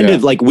 by the end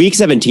of week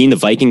 17, the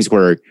Vikings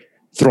were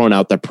throwing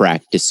out the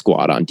practice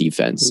squad on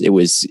defense. It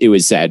was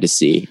sad to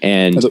see.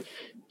 And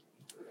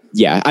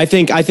I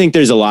think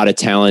there's a lot of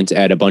talent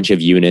at a bunch of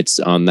units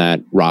on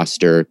that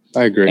roster.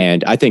 I agree.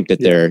 And I think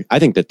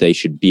that they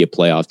should be a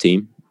playoff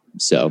team.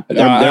 So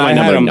they're my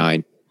number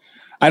 9.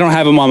 I don't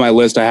have them on my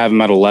list. I have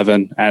them at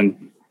 11.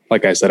 And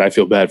like I said, I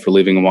feel bad for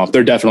leaving them off.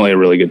 They're definitely a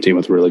really good team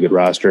with a really good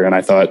roster, and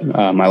I thought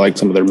I liked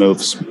some of their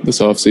moves this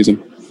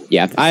offseason.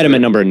 Yeah, I had them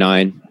at number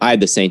 9. I had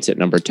the Saints at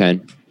number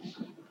 10.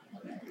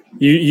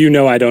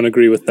 I don't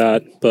agree with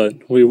that, but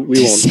we won't.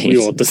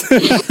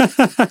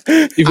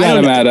 You've got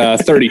them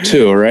at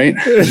 32, right?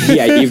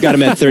 Yeah, you've got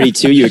them at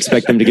 32. You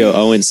expect them to go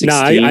 0-16?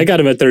 No, I got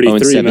them at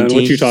 33. Man,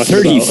 what you talking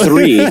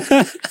 33.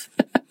 about?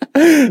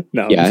 33.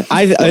 No. Yeah,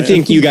 I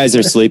think you guys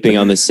are sleeping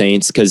on the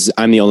Saints because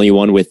I'm the only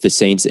one with the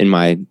Saints in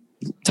my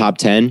top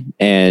 10,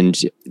 and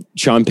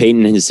Sean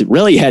Payton has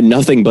really had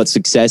nothing but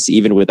success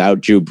even without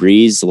Drew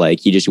Brees.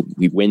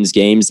 He wins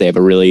games. They have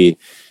a really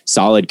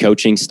solid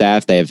coaching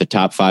staff. They have a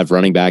top 5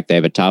 running back. They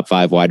have a top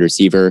 5 wide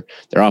receiver.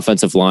 Their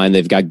offensive line,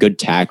 they've got good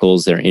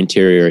tackles. Their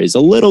interior is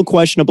a little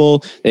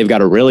questionable. They've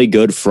got a really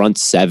good front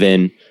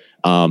 7.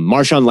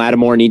 Marshawn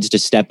Lattimore needs to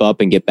step up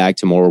and get back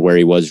to more where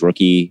he was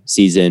rookie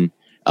season.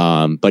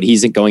 But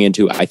he's going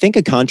into, I think,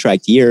 a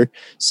contract year,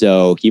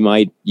 so he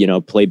might,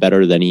 play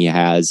better than he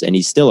has, and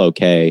he's still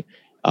okay.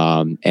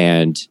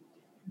 And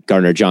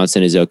Gardner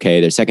Johnson is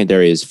okay. Their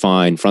secondary is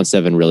fine. Front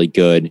 7 really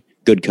good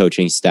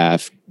coaching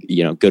staff,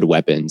 good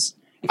weapons.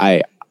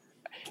 I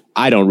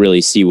don't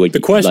really see what the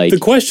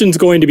question's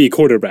going to be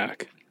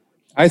quarterback.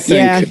 I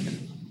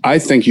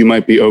think you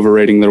might be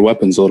overrating their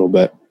weapons a little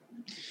bit.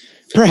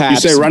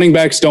 Perhaps. You say running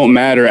backs don't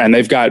matter, and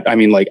they've got,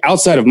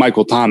 outside of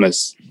Michael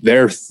Thomas,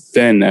 they're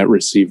thin at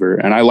receiver.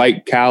 And I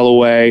like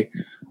Callaway.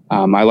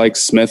 I like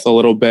Smith a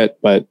little bit,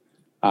 but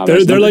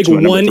they're like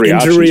one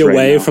injury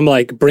away from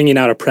bringing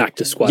out a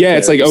practice squad. Yeah,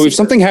 it's if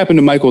something happened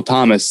to Michael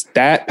Thomas,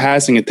 that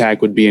passing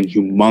attack would be in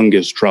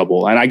humongous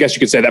trouble. And I guess you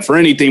could say that for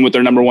any team with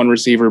their number 1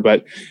 receiver,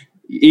 but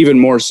even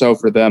more so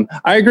for them.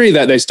 I agree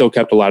that they still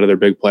kept a lot of their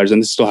big players and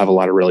they still have a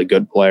lot of really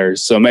good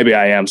players. So maybe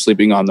I am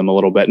sleeping on them a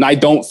little bit. And I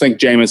don't think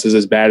Jameis is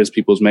as bad as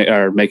people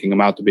are making him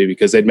out to be,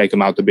 because they'd make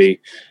him out to be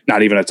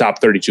not even a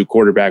top 32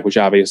 quarterback, which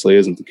obviously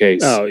isn't the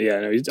case. Oh, yeah.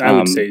 No, I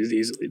would say he's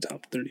easily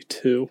top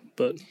 32.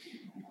 But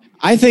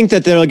I think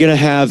that they're going to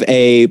have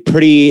a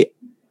pretty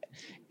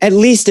at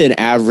least an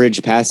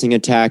average passing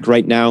attack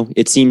right now.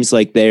 It seems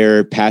like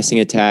their passing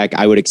attack,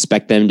 I would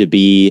expect them to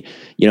be,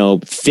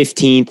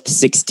 15th,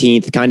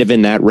 16th, kind of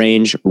in that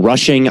range.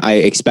 Rushing, I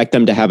expect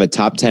them to have a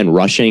top 10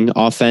 rushing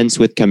offense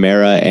with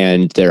Kamara,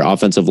 and their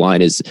offensive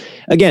line is,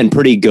 again,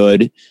 pretty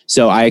good.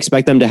 So I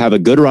expect them to have a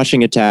good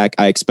rushing attack.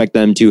 I expect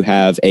them to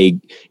have a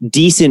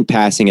decent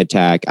passing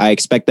attack. I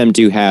expect them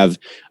to have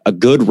a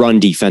good run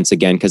defense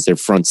again, because their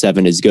front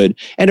seven is good,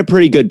 and a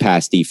pretty good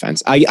pass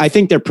defense. I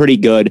think they're pretty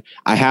good.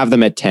 I have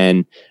them at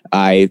 10.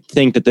 I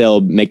think that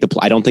they'll make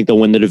I don't think they'll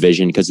win the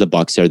division because the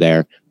Bucs are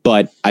there,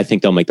 but I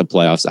think they'll make the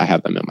playoffs. I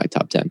have them in my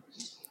top 10.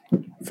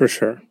 For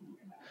sure.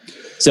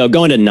 So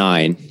going to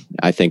 9,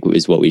 I think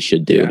is what we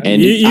should do. Yeah.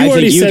 And you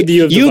already said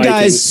you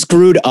guys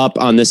screwed up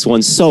on this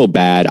one so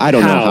bad. I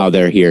don't know how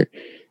they're here.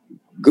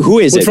 Who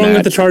is What's it, wrong Matt?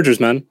 with the Chargers,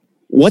 man?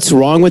 What's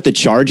wrong with the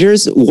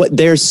Chargers?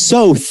 They're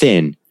so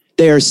thin.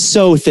 They are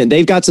so thin.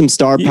 They've got some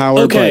star power.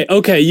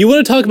 Okay. You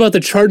want to talk about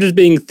the Chargers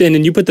being thin,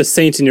 and you put the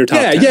Saints in your top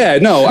 10. Yeah.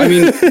 No, I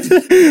mean,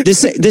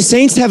 the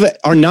Saints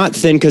are not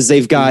thin because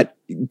they've got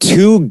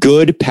 2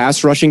 good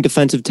pass rushing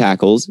defensive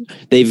tackles.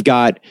 They've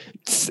got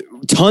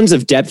tons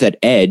of depth at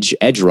edge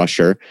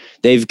rusher.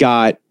 They've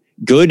got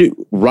good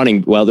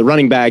running. Well, the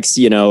running backs,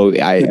 it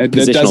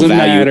doesn't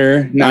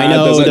matter. No, I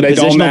know they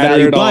don't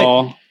matter at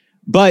all.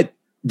 But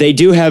they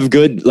do have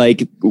good,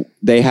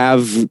 they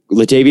have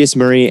Latavius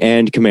Murray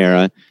and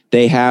Kamara.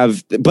 They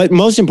have, but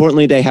most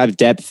importantly, they have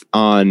depth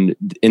in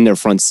their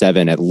front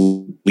seven at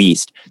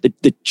least.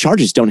 The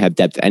Chargers don't have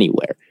depth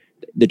anywhere.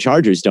 The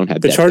Chargers don't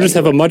have depth. The Chargers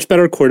have a much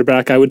better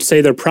quarterback. I would say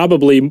they're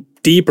probably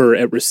deeper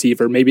at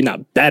receiver, maybe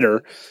not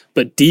better,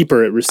 but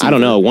deeper at receiver. I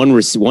don't know.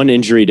 One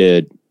injury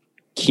to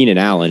Keenan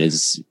Allen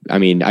is,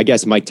 I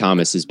guess Mike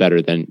Thomas is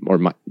better than,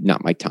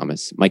 not Mike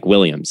Thomas. Mike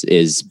Williams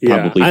is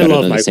probably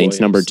better than the Saints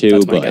number 2.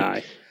 That's my but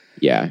guy.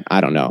 Yeah, I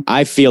don't know.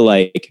 I feel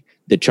like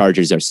the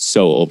Chargers are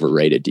so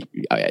overrated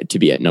to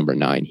be at number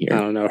 9 here. I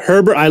don't know.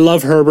 Herbert, I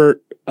love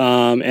Herbert.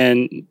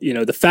 And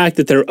the fact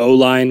that their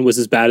O-line was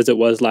as bad as it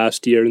was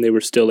last year and they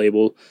were still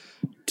able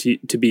to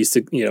be,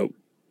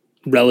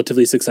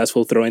 relatively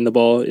successful throwing the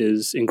ball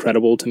is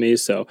incredible to me.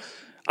 So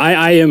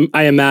I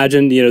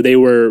imagined, they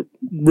were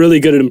really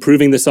good at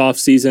improving this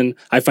offseason.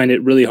 I find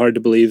it really hard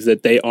to believe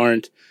that they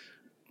aren't.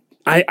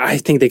 I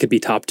think they could be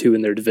top 2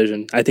 in their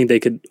division. I think they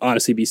could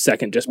honestly be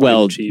second just by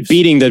the Chiefs.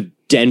 Beating the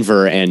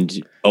Denver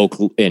and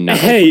Oakland.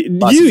 Hey,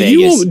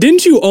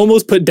 didn't you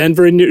almost put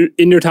Denver in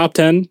your top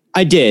 10?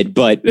 I did,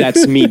 but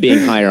that's me being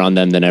higher on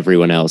them than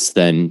everyone else.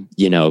 Then,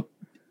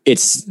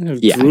 it's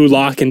Drew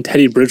Lock and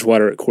Teddy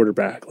Bridgewater at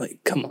quarterback.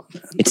 Come on,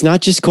 man. It's not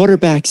just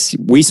quarterbacks.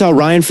 We saw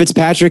Ryan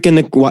Fitzpatrick in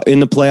the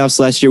playoffs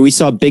last year. We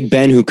saw Big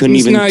Ben, who couldn't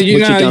even put you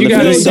down the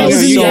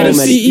field.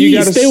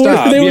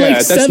 They were like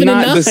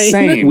 7-9. The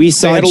same. We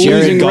saw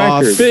Jared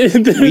Goff.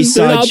 We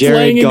saw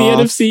Jared Goff in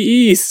the NFC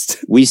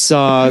East. We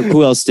saw,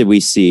 who else did we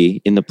see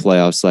in the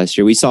playoffs last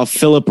year? We saw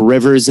Phillip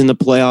Rivers in the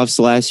playoffs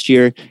last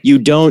year. You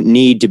don't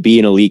need to be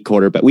an elite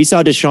quarterback. We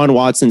saw Deshaun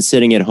Watson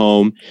sitting at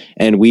home,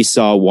 and we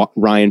saw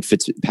Ryan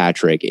Fitzpatrick.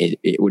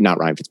 Not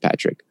Ryan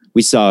Fitzpatrick.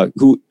 We saw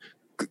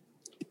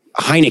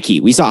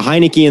Heineke. We saw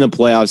Heineke in the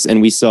playoffs,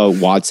 and we saw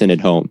Watson at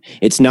home.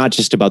 It's not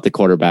just about the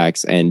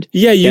quarterbacks. And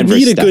you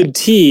need a good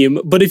team,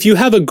 but if you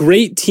have a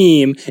great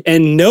team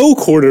and no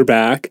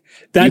quarterback,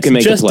 that's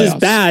just as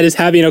bad as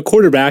having a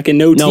quarterback and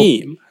no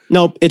team.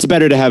 Nope, it's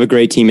better to have a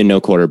great team and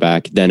no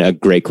quarterback than a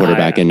great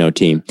quarterback and no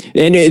team.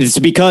 And it's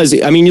because,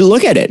 you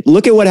look at it.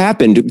 Look at what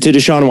happened to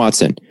Deshaun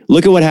Watson.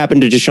 Look at what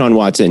happened to Deshaun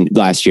Watson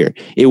last year.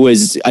 It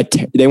was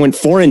they went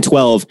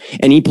 4-12,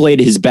 and he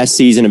played his best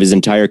season of his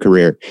entire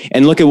career.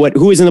 And look at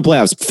who was in the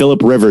playoffs.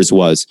 Phillip Rivers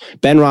was.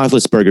 Ben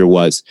Roethlisberger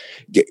was.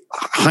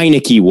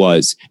 Heineke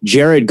was.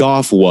 Jared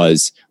Goff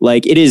was.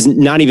 It is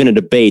not even a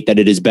debate that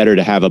it is better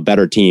to have a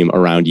better team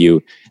around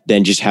you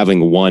than just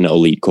having one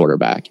elite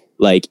quarterback.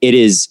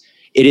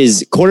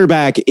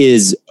 Quarterback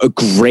is a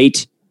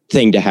great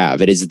thing to have.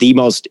 It is the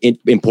most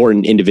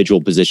important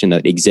individual position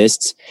that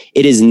exists.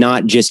 It is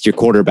not just your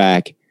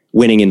quarterback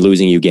winning and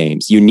losing you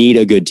games. You need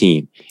a good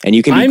team, and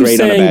you can be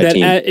great on a bad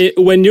team.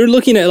 When you're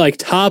looking at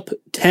top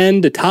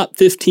 10 to top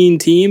 15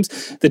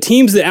 teams, the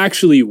teams that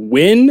actually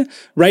win,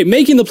 right?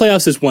 Making the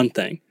playoffs is one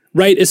thing,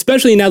 right?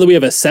 Especially now that we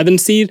have a 7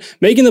 seed,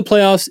 making the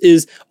playoffs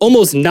is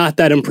almost not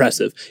that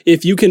impressive.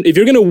 If you're going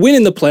to win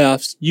in the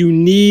playoffs, you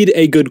need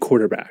a good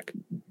quarterback.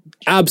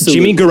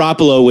 Absolutely. Jimmy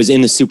Garoppolo was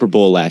in the Super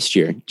Bowl last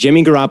year.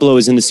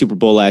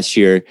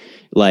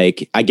 I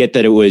get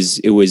that it was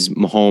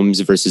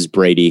Mahomes versus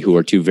Brady, who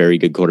are 2 very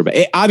good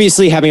quarterbacks.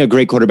 Obviously, having a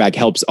great quarterback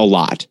helps a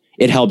lot.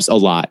 It helps a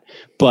lot.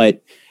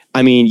 But,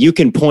 you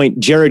can point,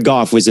 Jared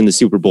Goff was in the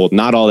Super Bowl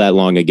not all that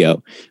long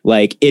ago.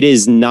 It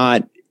is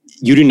not,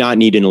 you do not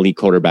need an elite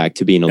quarterback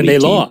to be an elite team.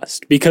 And they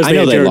lost because they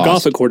had Jared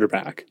Goff at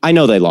quarterback. I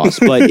know they lost,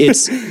 but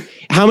it's,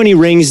 how many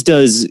rings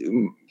does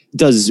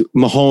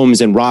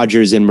Mahomes and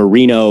Rodgers and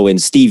Marino and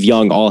Steve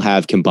Young all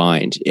have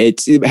combined?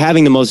 It's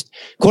having the most.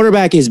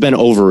 Quarterback has been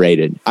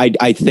overrated.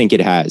 I think it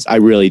has. I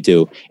really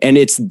do. And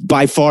it's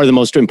by far the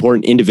most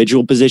important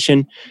individual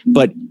position,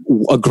 but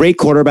a great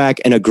quarterback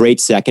and a great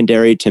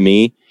secondary to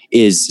me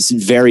is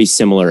very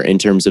similar in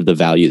terms of the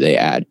value they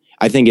add.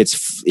 I think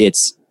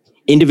it's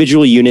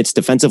individual units,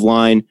 defensive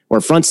line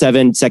or front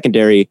seven,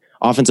 secondary,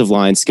 offensive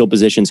line, skill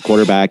positions,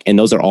 quarterback, and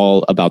those are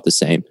all about the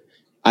same.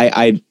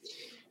 And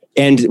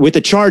with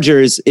the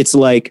Chargers, it's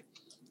like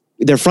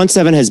their front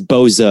seven has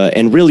Bosa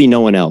and really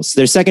no one else.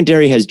 Their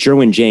secondary has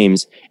Derwin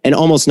James and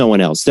almost no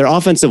one else. Their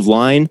offensive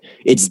line,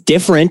 it's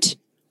different.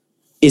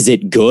 Is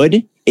it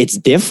good? It's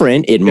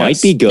different. It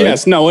might be good.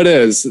 Yes, no, it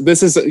is.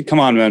 This is, come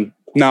on, man.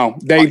 No,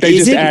 they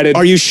just added.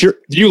 Are you sure?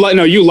 You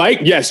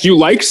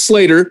like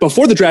Slater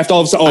before the draft. All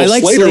of a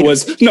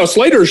sudden,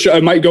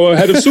 Slater might go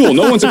ahead of Sewell.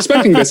 No one's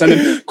expecting this. And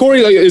then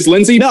Corey is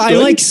Lindsey. No, I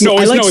like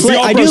Slater.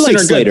 I do like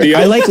Slater.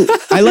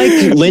 I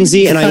like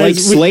Lindsey and I like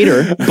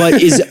Slater, but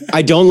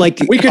I don't like.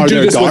 We could do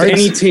this with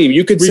any team.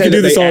 You could say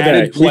that they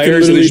added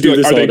players and do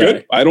this. Are they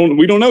good?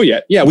 We don't know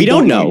yet. Yeah, we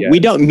don't know. We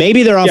don't.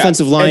 Maybe their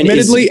offensive line.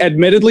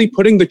 Admittedly,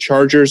 putting the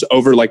Chargers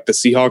over like the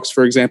Seahawks,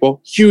 for example,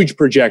 huge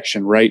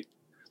projection, right?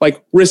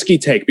 Like risky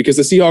take because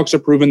the Seahawks are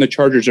proven, the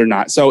Chargers are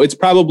not. So it's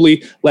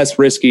probably less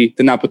risky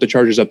to not put the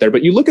Chargers up there.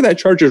 But you look at that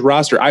Chargers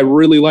roster, I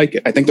really like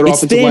it. I think their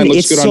offensive line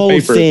looks good on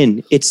paper.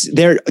 Thin. It's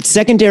their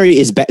secondary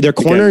is bad. Their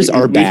corners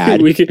are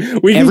bad. We can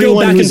go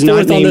back and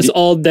forth on this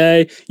all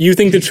day. You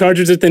think the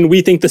Chargers are thin.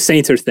 We think the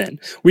Saints are thin.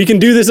 We can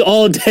do this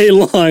all day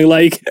long.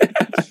 Like,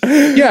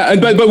 yeah,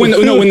 but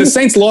when the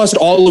Saints lost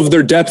all of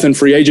their depth in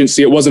free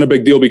agency, it wasn't a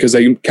big deal because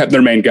they kept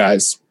their main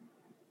guys.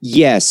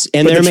 Yes,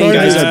 and their main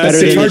guys are better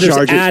than the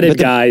Chargers. Added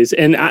guys,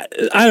 and I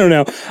don't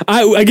know.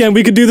 Again,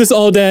 we could do this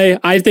all day.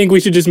 I think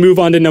we should just move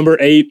on to number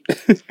 8.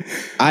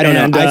 I don't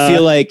know.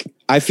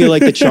 I feel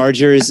like the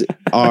Chargers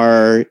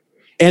are,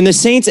 and the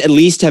Saints at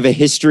least have a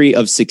history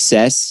of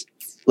success.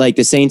 Like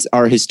the Saints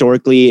are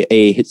historically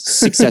a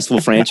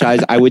successful franchise.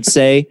 I would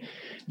say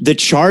the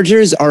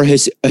Chargers are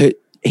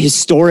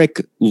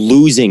historic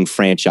losing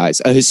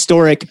franchise, a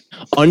historic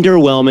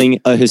underwhelming,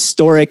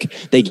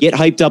 they get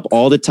hyped up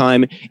all the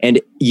time, and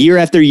year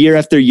after year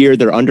after year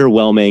they're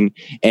underwhelming.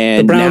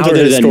 And the Browns now are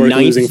they're a historic the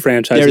ninth losing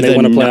franchise, and they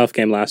won a playoff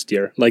game last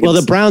year. Like, well,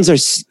 the Browns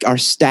are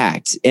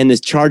stacked, and the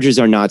Chargers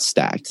are not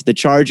stacked. The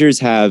Chargers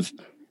have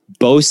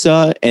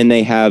Bosa, and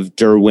they have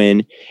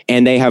Derwin,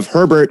 and they have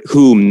Herbert,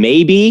 who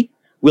maybe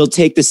will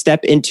take the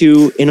step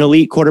into an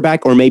elite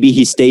quarterback, or maybe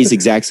he stays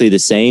exactly the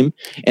same.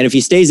 And if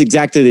he stays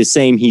exactly the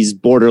same, he's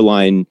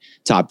borderline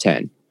top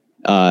 10.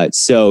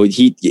 So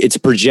it's a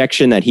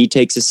projection that he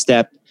takes a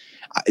step.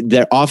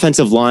 Their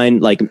offensive line,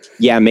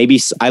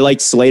 maybe I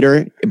like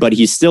Slater, but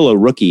he's still a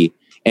rookie,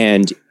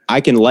 and I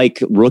can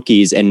like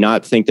rookies and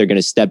not think they're going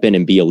to step in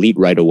and be elite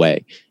right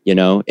away. You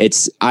know,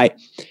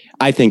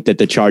 I think that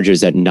the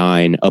Chargers at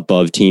 9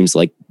 above teams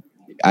like,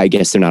 I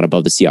guess they're not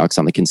above the Seahawks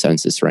on the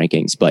consensus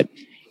rankings, but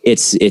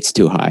it's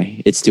too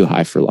high. It's too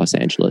high for Los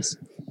Angeles.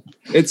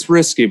 It's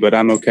risky, but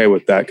I'm okay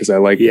with that because I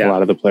like a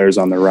lot of the players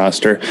on their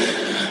roster.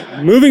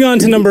 Moving on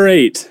to number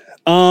 8.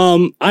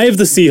 I have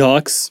the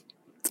Seahawks.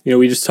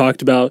 We just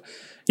talked about,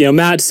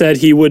 Matt said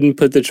he wouldn't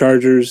put the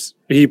Chargers.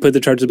 He put the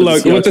Chargers.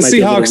 Look, with the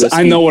Seahawks,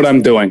 I know what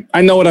I'm doing.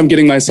 I know what I'm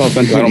getting myself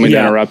into. I don't mean to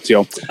interrupt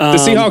you. The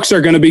Seahawks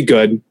are going to be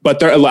good,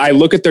 but I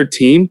look at their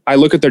team, I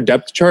look at their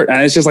depth chart,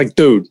 and it's just like,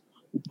 dude,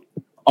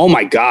 oh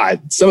my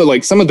God.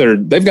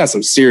 They've got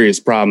some serious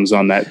problems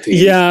on that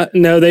team. Yeah,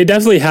 no, they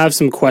definitely have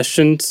some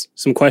question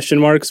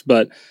marks,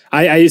 but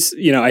I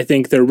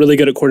think they're really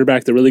good at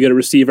quarterback. They're really good at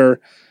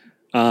receiver.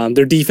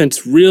 Their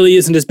defense really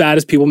isn't as bad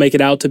as people make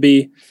it out to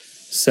be.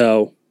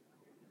 So,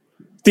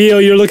 Theo,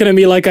 you're looking at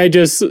me like I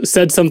just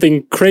said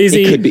something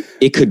crazy.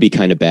 It could be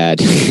kind of bad.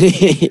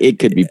 It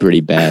could be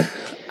pretty bad.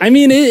 I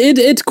mean,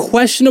 it's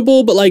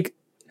questionable, but like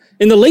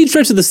in the late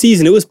stretch of the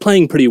season, it was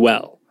playing pretty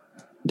well.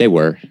 They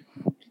were.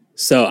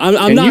 So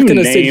I'm not going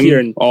to sit here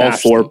and all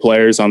 4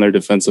 players on their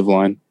defensive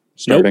line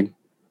starting.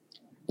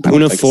 Nope.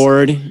 Poona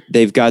Ford.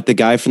 They've got the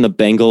guy from the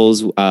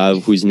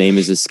Bengals, whose name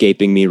is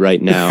escaping me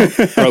right now.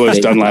 Carlos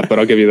Dunlap, but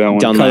I'll give you that one.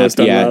 Dunlap.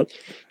 Yeah.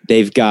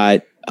 They've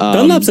got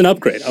Dunlap's an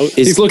upgrade.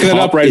 He's looking it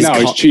up right now.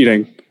 He's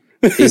cheating.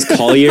 Is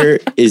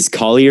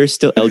Collier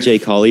still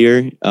LJ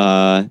Collier?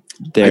 I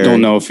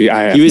don't know if he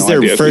was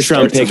their first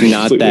round pick.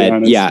 Not that.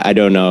 Honest. Yeah, I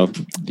don't know.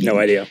 No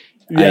idea.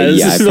 Yeah,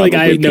 this is like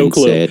I have no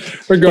clue.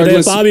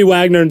 Regardless, they have Bobby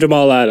Wagner and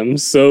Jamal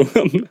Adams. So,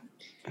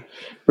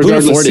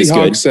 regardless,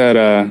 Seahawks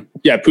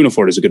at Poona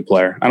Ford is a good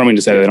player. I don't mean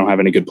to say they don't have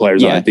any good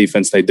players on that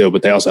defense. They do,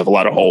 but they also have a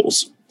lot of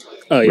holes.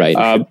 Oh, yeah.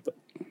 Right.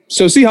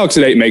 So Seahawks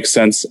at 8 makes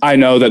sense. I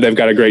know that they've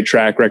got a great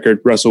track record.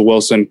 Russell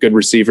Wilson, good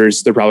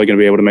receivers. They're probably going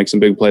to be able to make some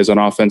big plays on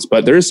offense,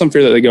 but there is some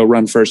fear that they go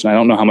run first, and I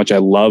don't know how much I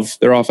love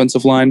their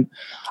offensive line.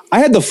 I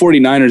had the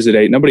 49ers at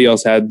 8. Nobody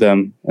else had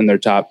them in their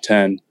top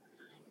 10.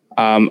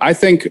 I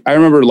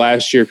remember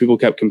last year people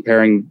kept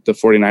comparing the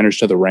 49ers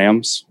to the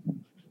Rams.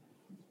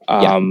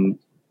 And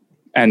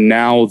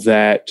now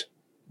that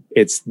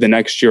it's the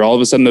next year, all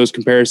of a sudden those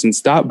comparisons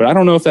stop. But I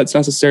don't know if that's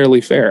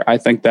necessarily fair. I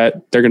think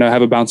that they're going to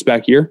have a bounce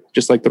back year,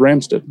 just like the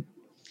Rams did.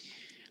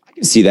 I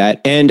can see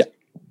that. And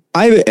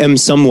I am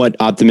somewhat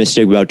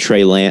optimistic about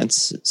Trey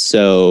Lance.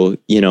 So,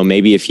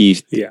 maybe if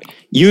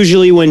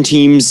usually when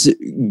teams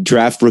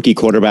draft rookie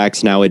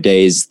quarterbacks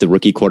nowadays, the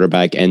rookie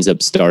quarterback ends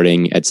up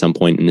starting at some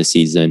point in the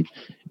season.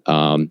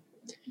 I'm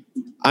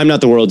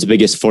not the world's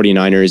biggest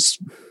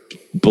 49ers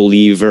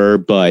believer,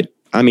 but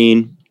I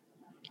mean,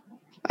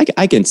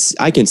 I can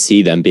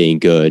see them being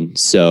good.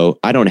 So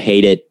I don't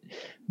hate it,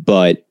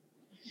 but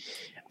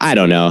I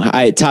don't know.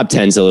 Top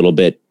 10's a little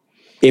bit.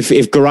 If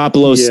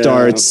Garoppolo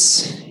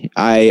starts,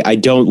 I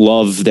don't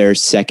love their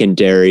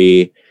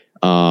secondary.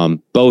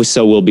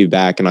 Bosa will be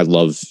back, and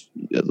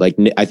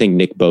I think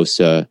Nick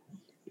Bosa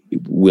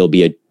will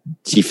be a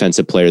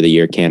defensive player of the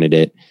year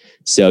candidate.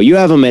 So you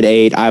have them at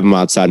 8. I have them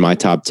outside my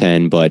top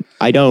 10, but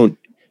I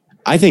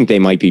think they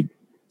might be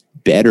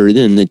better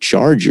than the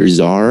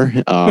Chargers are.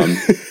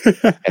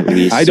 At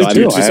least I do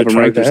too. I have them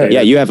ranked ahead.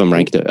 Yeah, you have them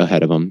ranked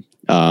ahead of them.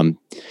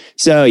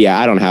 So yeah,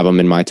 I don't have them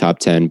in my top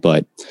 10,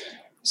 but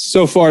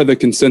so far the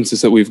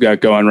consensus that we've got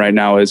going right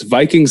now is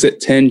Vikings at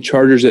 10,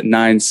 Chargers at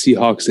 9,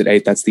 Seahawks at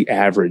 8. That's the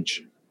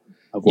average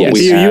of what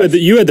we have.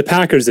 You had the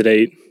Packers at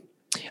 8.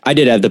 I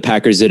did have the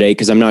Packers at 8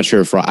 because I'm not sure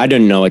if I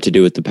didn't know what to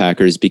do with the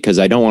Packers because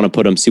I don't want to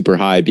put them super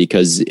high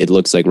because it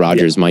looks like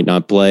Rodgers might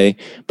not play,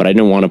 but I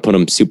didn't want to put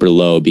them super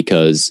low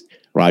because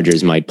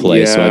Rodgers might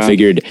play. So I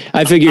figured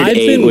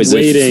 8 was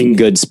a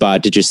good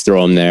spot to just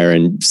throw him there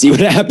and see what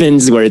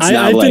happens where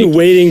I've been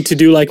waiting to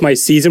do like my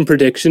season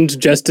predictions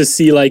just to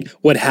see like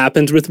what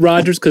happens with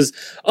Rodgers because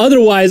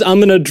otherwise I'm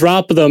going to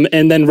drop them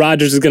and then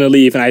Rodgers is going to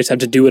leave and I just have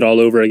to do it all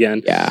over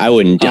again. Yeah, I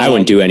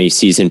wouldn't do any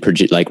season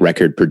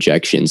record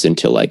projections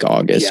until like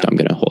August. Yeah. I'm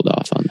going to hold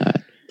off on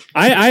that.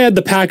 I had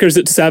the Packers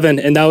at 7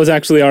 and that was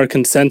actually our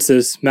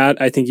consensus.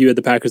 Matt, I think you had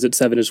the Packers at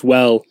 7 as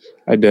well.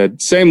 I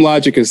did. Same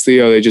logic as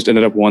Theo. They just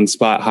ended up one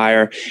spot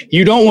higher.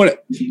 You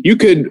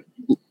could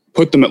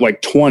put them at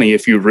like 20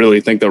 if you really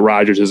think that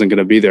Rodgers isn't going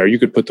to be there. You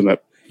could put them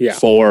at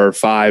 4 or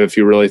 5 if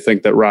you really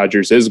think that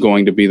Rodgers is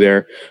going to be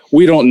there.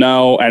 We don't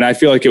know. And I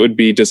feel like it would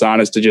be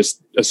dishonest to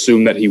just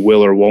assume that he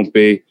will or won't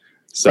be.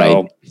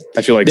 So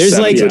I feel like there's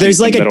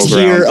like a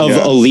tier of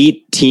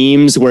elite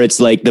teams where it's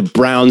like the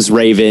Browns,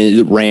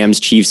 Ravens, Rams,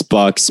 Chiefs,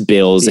 Bucks,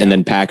 Bills, and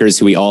then Packers,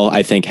 who we all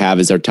I think have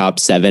as our top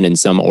 7 in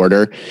some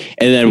order.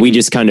 And then we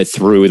just kind of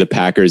threw the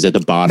Packers at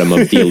the bottom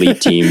of the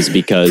elite teams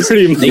because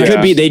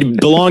they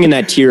belong in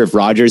that tier if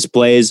Rodgers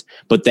plays,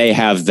 but they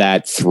have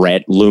that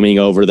threat looming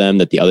over them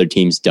that the other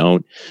teams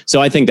don't.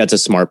 So I think that's a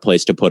smart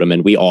place to put them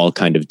in. We all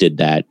kind of did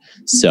that.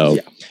 So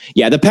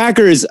the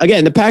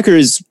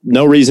Packers,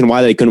 no reason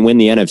why they couldn't win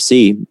the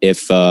NFC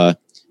if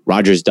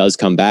Rodgers does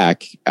come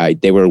back.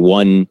 They were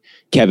one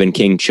Kevin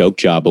King choke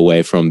job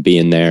away from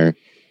being there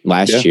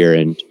last year.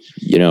 And,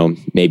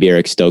 maybe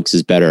Eric Stokes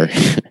is better.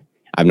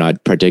 I'm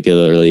not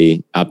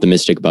particularly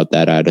optimistic about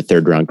that. I had a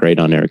 3rd round grade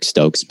on Eric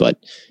Stokes, but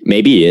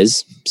maybe he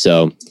is.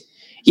 So,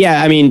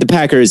 the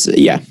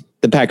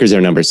Packers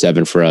are number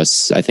 7 for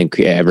us. I think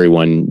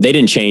they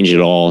didn't change at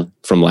all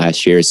from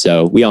last year.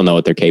 So we all know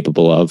what they're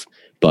capable of,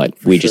 but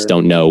we just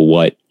don't know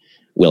what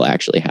will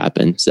actually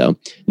happen. So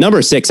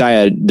number 6, I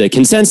had the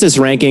consensus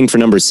ranking for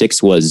number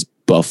 6 was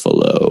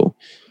Buffalo.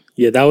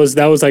 Yeah, that was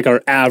like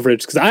our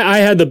average because I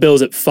had the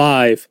Bills at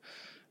 5.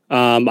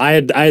 I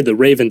had the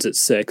Ravens at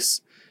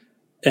 6,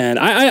 and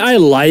I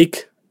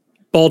like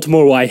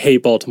Baltimore. Well, I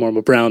hate Baltimore. I'm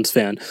a Browns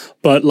fan,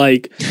 but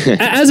like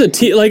as a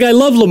team, like I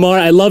love Lamar.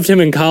 I loved him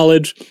in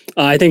college.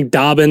 I think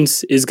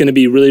Dobbins is going to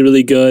be really,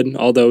 really good.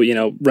 Although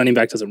running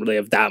back doesn't really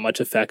have that much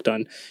effect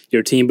on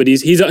your team, but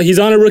he's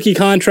on a rookie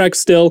contract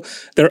still.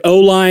 Their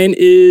O-line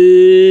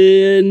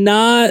is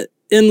not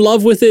in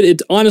love with it.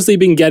 It's honestly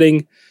been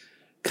getting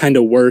kind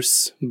of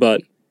worse,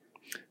 but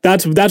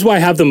that's why I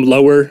have them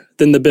lower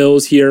than the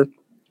Bills here.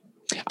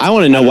 I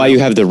want to know why you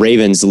have the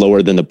Ravens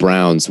lower than the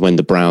Browns when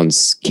the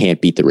Browns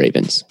can't beat the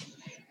Ravens.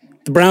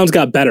 The Browns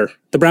got better.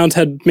 The Browns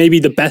had maybe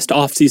the best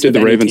offseason. Did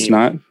the Ravens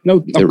not? No,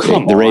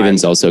 the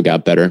Ravens also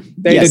got better.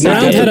 They did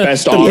not have the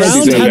best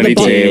offseason of any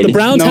team. The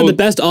Browns had the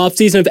best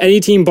offseason of any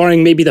team,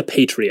 barring maybe the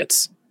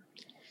Patriots.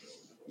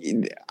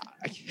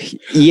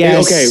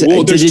 Yes. Okay.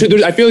 Well,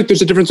 I feel like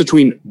there's a difference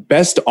between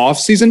best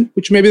offseason,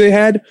 which maybe they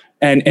had,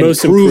 and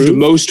improved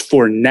most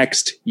for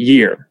next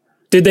year.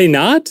 Did they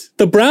not?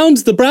 The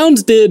Browns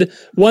did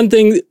one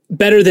thing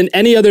better than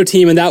any other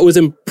team, and that was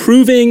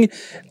improving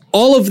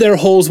all of their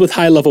holes with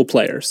high-level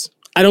players.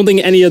 I don't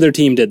think any other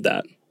team did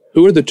that.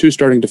 Who are the 2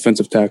 starting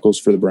defensive tackles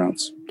for the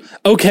Browns?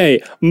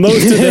 Okay,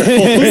 most of their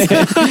holes.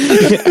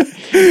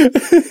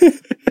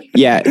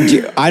 Yeah,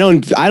 I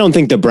don't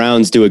think the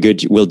Browns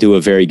will do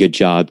a very good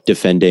job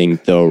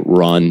defending the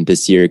run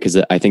this year because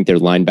I think their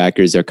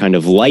linebackers are kind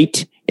of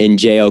light in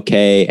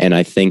JOK, and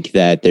I think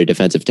that their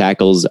defensive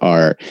tackles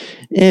are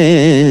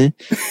And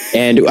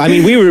I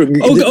mean, we were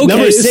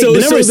number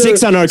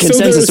 6 on our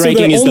consensus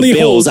ranking is the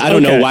Bills. I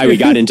don't know why we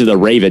got into the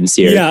Ravens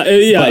here.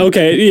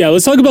 Okay.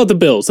 Let's talk about the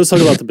Bills.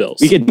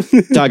 We could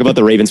talk about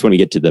the Ravens when we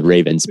get to the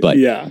Ravens, but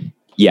yeah.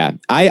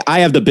 I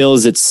have the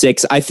Bills at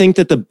 6. I think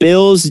that the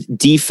Bills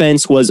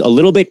defense was a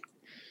little bit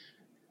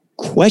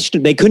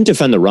questioned. They couldn't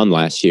defend the run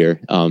last year.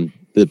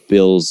 the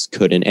Bills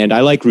couldn't. And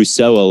I like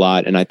Rousseau a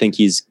lot, and I think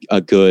he's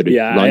a good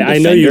run defender. I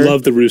know you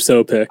love the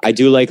Rousseau pick. I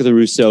do like the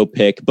Rousseau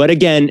pick. But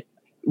again,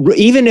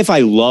 even if I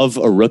love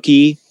a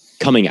rookie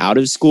coming out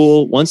of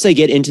school, once they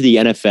get into the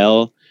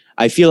NFL,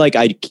 I feel like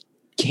I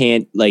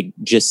can't like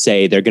just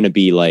say they're going to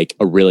be like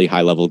a really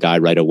high level guy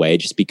right away,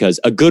 just because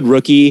a good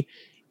rookie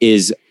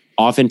is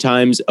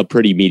oftentimes a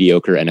pretty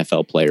mediocre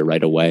NFL player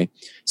right away.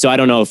 So I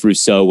don't know if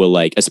Rousseau will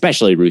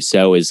especially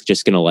Rousseau is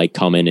just going to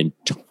come in and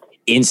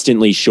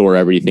instantly shore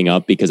everything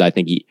up, because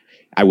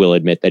I will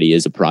admit that he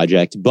is a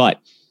project. But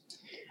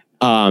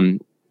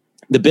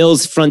the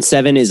Bills front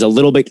seven is a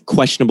little bit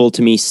questionable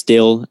to me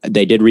still.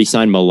 They did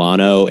re-sign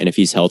Milano, and if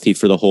he's healthy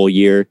for the whole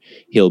year,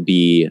 he'll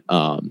be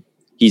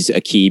he's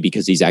a key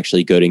because he's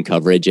actually good in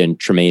coverage, and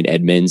Tremaine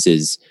Edmonds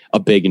is a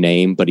big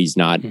name, but he's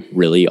not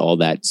really all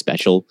that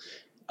special.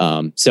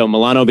 So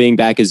Milano being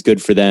back is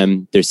good for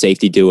them. Their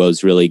safety duo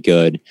is really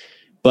good.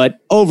 But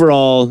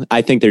overall,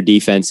 I think their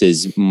defense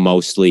is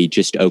mostly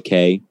just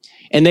okay.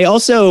 And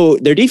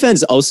their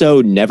defense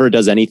also never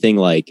does anything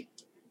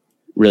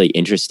really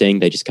interesting.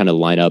 They just kind of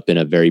line up in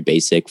a very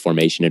basic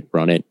formation and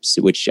run it,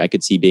 which I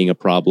could see being a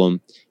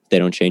problem if they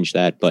don't change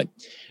that. But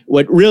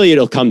what really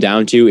it'll come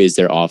down to is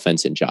their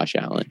offense and Josh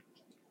Allen.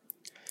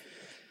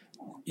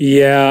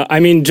 Yeah, I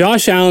mean,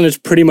 Josh Allen is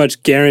pretty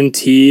much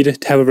guaranteed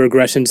to have a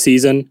regression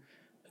season.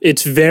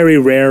 It's very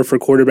rare for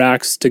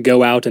quarterbacks to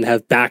go out and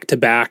have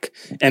back-to-back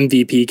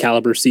MVP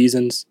caliber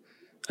seasons.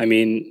 I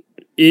mean,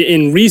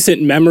 in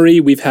recent memory,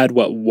 we've had,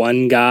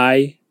 one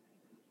guy?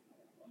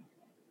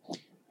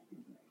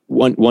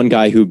 One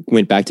guy who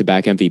went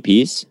back-to-back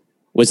MVPs?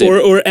 Was it?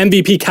 Or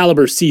MVP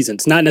caliber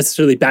seasons, not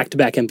necessarily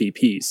back-to-back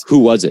MVPs. Who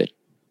was it?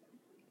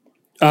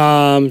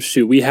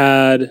 We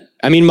had...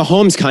 I mean,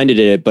 Mahomes kind of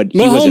did it, but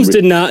Mahomes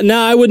did not.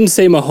 No, I wouldn't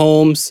say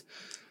Mahomes.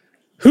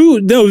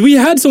 No, we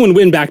had someone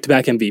win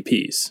back-to-back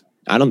MVPs.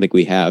 I don't think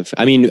we have.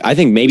 I mean, I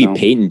think maybe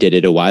Peyton did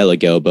it a while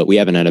ago, but we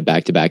haven't had a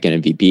back-to-back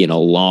MVP in a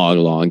long,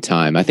 long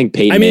time. I think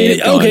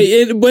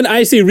Peyton when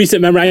I say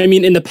recent memory, I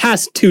mean in the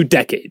past 2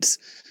 decades.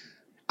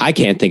 I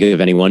can't think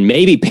of anyone.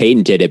 Maybe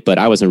Peyton did it, but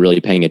I wasn't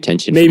really paying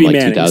attention. Maybe from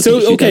Manning. 2000 to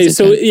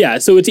 2010.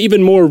 So it's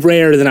even more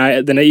rare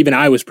than even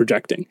I was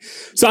projecting.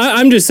 So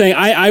I'm just saying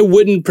I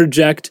wouldn't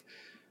project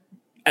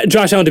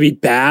Josh Allen to be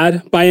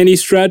bad by any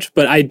stretch,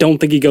 but I don't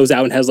think he goes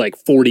out and has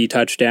 40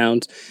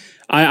 touchdowns.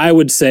 I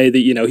would say that,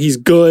 he's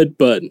good,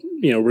 but,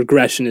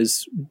 regression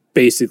is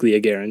basically a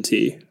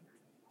guarantee.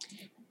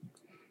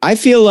 I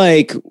feel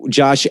like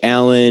Josh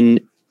Allen,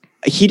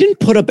 he didn't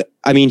put up,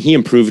 he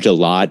improved a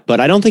lot, but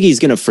I don't think he's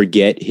going to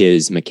forget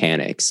his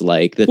mechanics.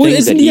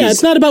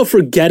 It's not about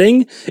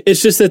forgetting.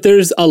 It's just that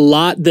there's a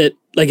lot that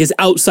is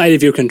outside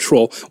of your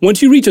control.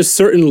 Once you reach a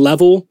certain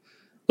level,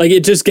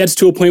 it just gets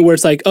to a point where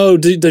it's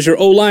does your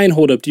O-line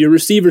hold up? Do your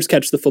receivers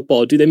catch the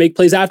football? Do they make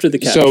plays after the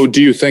catch? So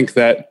do you think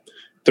that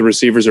the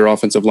receivers or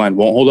offensive line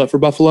won't hold up for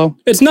Buffalo?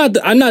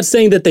 I'm not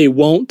saying that they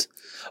won't,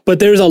 but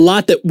there's a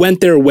lot that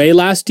went their way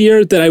last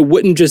year that I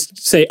wouldn't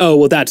just say,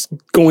 that's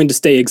going to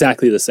stay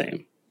exactly the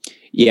same.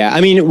 Yeah,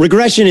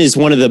 regression is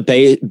one of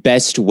the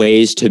best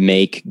ways to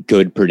make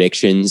good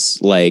predictions.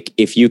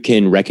 If you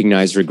can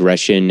recognize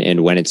regression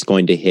and when it's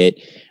going to hit,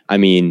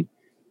 anytime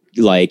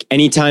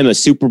a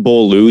Super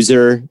Bowl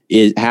loser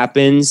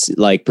happens,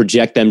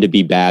 project them to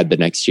be bad the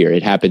next year.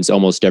 It happens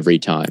almost every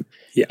time.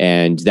 Yeah.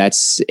 And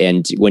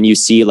when you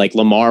see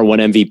Lamar won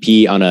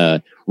MVP on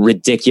a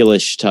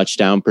ridiculous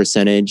touchdown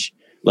percentage,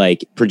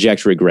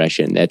 project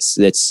regression. It's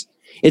a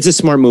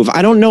smart move.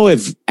 I don't know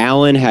if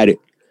Allen had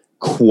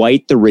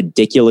quite the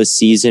ridiculous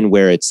season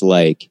where it's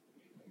he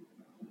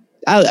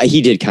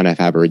did kind of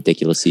have a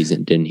ridiculous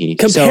season, didn't he?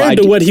 Compared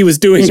to what he was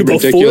doing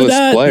before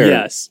that, player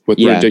yes, with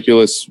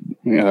ridiculous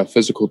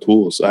physical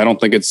tools. I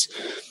don't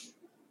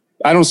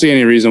see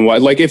any reason why.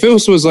 If it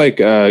was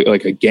like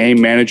a game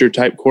manager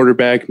type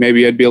quarterback,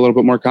 maybe I'd be a little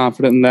bit more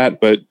confident in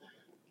that. But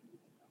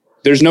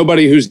there's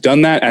nobody who's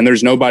done that, and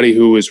there's nobody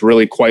who is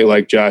really quite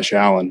like Josh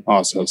Allen.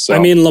 Also,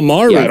 so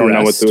Lamar. I don't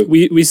know what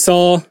we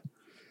saw.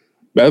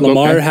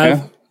 Lamar have.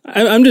 Yeah.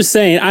 I'm just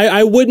saying.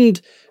 I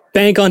wouldn't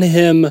bank on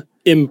him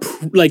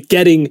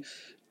getting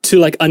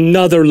to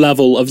another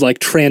level of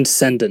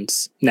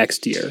transcendence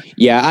next year.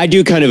 Yeah, I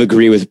do kind of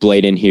agree with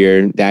Bladen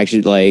here.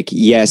 Actually,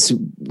 yes,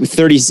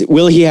 30.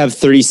 Will he have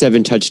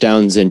 37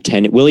 touchdowns and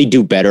 10? Will he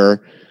do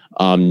better?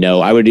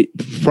 No, I would.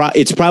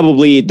 It's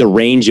probably the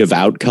range of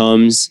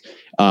outcomes.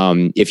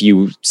 If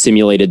you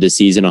simulated the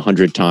season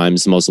 100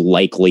 times, the most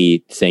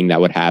likely thing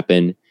that would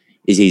happen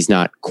is he's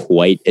not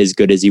quite as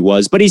good as he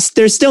was, but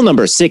there's still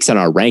number 6 on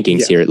our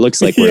rankings here. It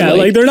looks like we're he's not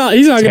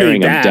going to be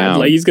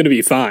bad. He's going to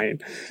be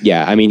fine.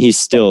 Yeah. He's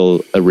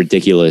still a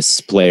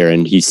ridiculous player,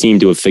 and he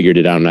seemed to have figured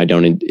it out.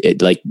 And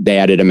they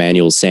added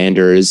Emmanuel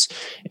Sanders,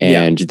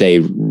 and they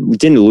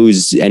didn't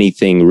lose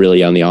anything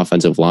really on the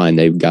offensive line.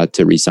 They got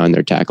to re-sign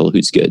their tackle,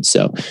 who's good.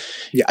 So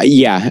I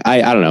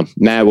don't know.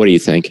 Matt, what do you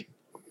think?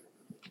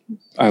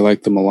 I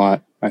like them a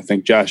lot. I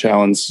think Josh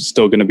Allen's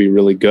still going to be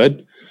really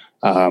good.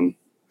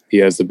 He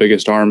has the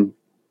biggest arm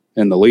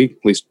in the league,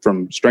 at least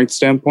from strength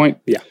standpoint.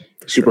 Yeah.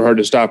 Super hard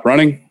to stop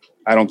running.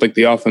 I don't think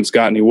the offense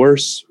got any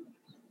worse.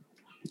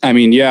 I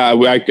mean, yeah,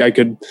 I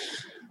could.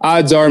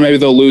 Odds are maybe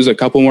they'll lose a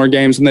couple more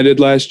games than they did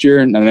last year,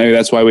 and maybe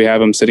that's why we have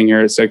them sitting here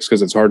at 6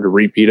 because it's hard to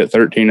repeat at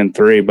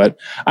 13-3. But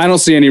I don't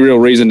see any real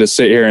reason to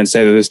sit here and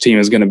say that this team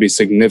is going to be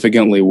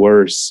significantly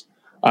worse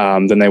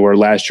than they were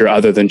last year,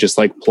 other than just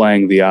like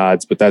playing the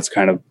odds. But that's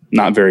kind of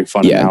not very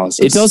fun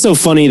analysis. It's also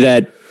funny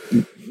that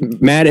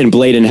Matt and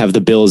Bladen have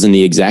the Bills in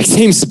the exact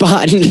same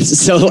spot.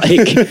 So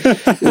like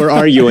we're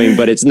arguing,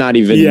 but it's not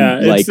even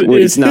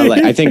it's not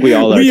like I think we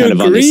all are kind of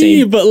on the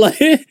same. But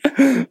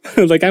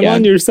like I'm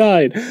on your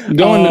side.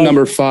 Going to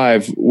number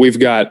 5, we've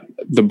got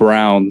the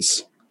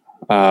Browns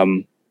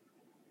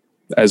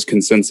as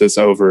consensus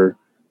over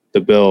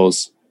the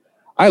Bills.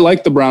 I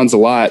like the Browns a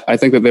lot. I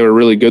think that they were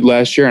really good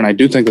last year, and I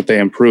do think that they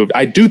improved.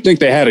 I do think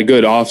they had a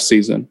good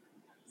offseason.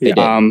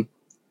 Yeah.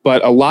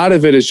 But a lot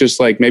of it is just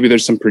like maybe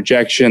there's some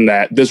projection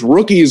that this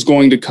rookie is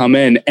going to come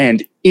in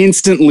and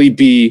instantly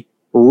be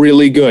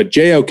really good.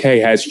 JOK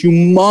has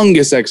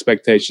humongous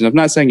expectations. I'm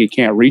not saying he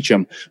can't reach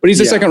them, but he's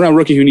a second-round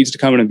rookie who needs to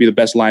come in and be the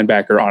best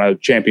linebacker on a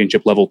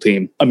championship-level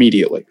team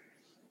immediately.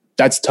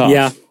 That's tough.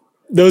 Yeah,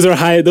 those are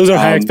high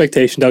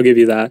expectations. I'll give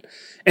you that.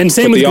 And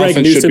same with Greg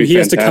Newsome. He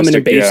has to come in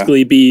and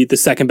basically be the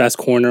second-best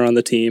corner on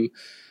the team.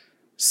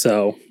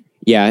 So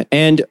yeah,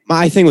 and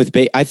my thing with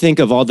I think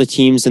of all the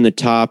teams in the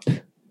top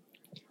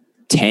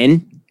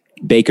 10,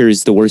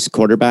 Baker's the worst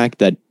quarterback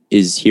that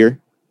is here.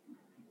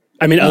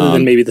 I mean, other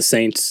than maybe the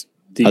Saints.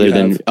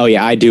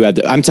 I do have.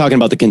 I'm talking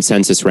about the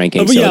consensus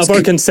rankings. Of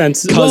our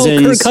consensus.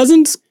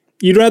 Cousins.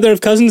 You'd rather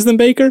have Cousins than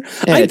Baker?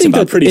 I think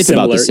they're pretty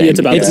similar. About the same.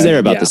 They're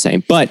about the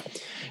same. But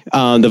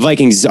the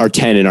Vikings are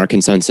 10 in our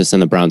consensus,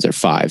 and the Browns are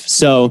 5.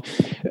 So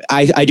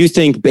I do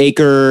think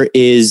Baker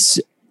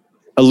is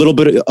a little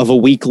bit of a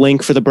weak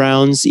link for the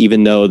Browns,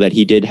 even though that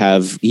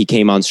he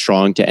came on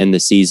strong to end the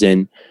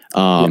season.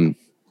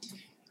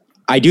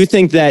 I do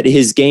think that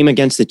his game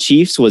against the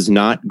Chiefs was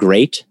not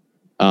great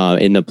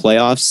in the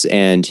playoffs,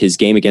 and his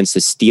game against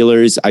the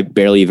Steelers, I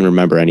barely even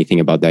remember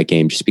anything about that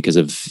game just because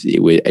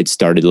it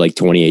started like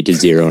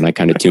 28-0 and I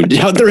kind of tuned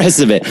out the rest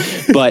of it.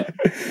 But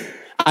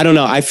I don't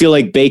know. I feel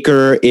like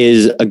Baker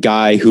is a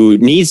guy who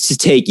needs to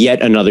take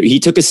he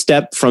took a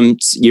step from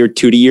year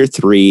 2 to year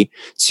 3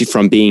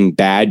 from being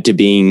bad to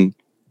being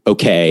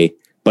okay,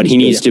 but he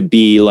needs to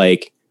be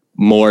like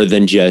more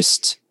than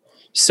just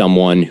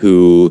someone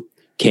who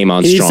came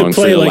on strong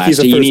for the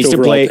last. He needs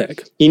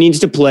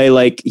to play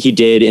like he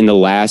did in the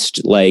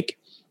last like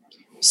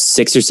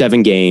 6 or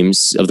 7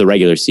 games of the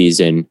regular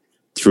season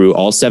through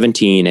all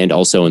 17 and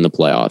also in the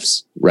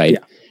playoffs, right? Yeah.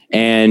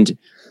 And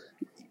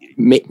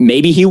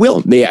maybe he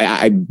will.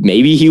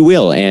 Maybe he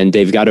will, and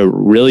they've got a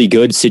really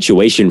good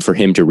situation for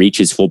him to reach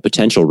his full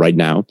potential right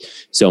now.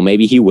 So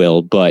maybe he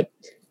will, but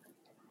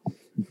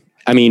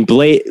I mean,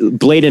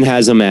 Bladen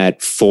has him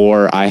at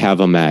 4. I have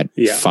him at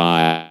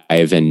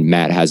 5, and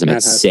Matt has him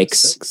at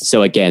 6.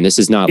 So again, this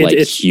is not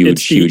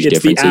huge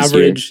differences. The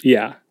average, here.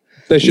 Yeah.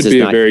 They should be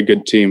a very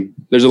good team.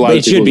 There's a lot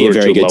of people should be a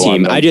very good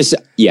team. I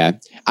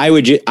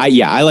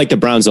like the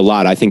Browns a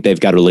lot. I think they've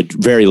got a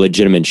very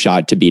legitimate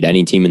shot to beat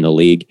any team in the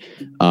league.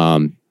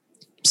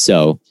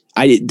 So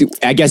I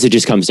guess it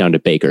just comes down to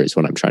Baker is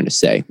what I'm trying to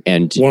say.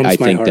 And I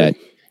think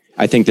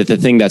that the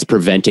thing that's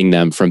preventing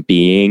them from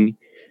being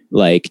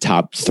like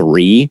top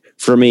 3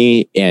 for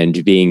me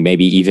and being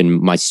maybe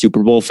even my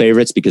Super Bowl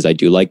favorites, because I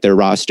do like their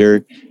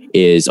roster,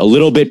 is a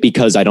little bit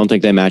because I don't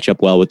think they match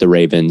up well with the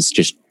Ravens,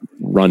 just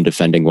run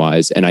defending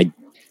wise. And I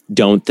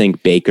don't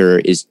think Baker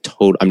is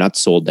I'm not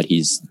sold that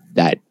he's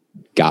that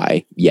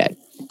guy yet.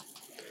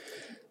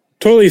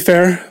 Totally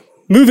fair.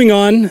 Moving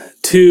on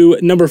to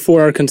number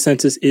 4, our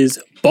consensus is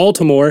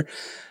Baltimore.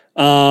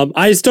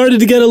 I started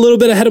to get a little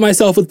bit ahead of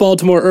myself with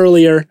Baltimore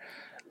earlier.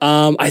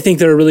 I think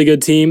they're a really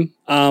good team.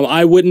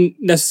 I wouldn't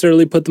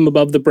necessarily put them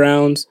above the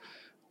Browns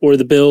or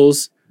the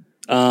Bills.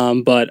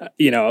 But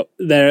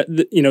they're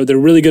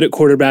really good at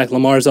quarterback.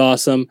 Lamar's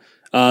awesome.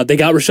 They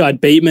got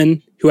Rashad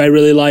Bateman, who I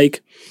really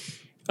like.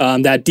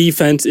 That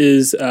defense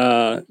is,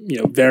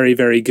 very,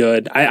 very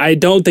good. I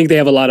don't think they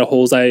have a lot of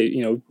holes.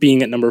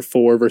 Being at number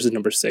 4 versus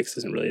number 6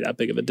 isn't really that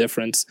big of a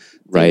difference.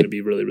 They're going to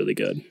be really, really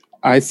good.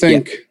 I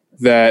think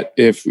that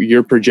if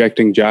you're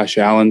projecting Josh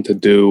Allen to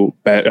do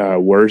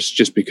worse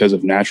just because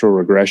of natural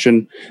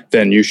regression,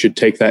 then you should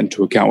take that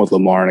into account with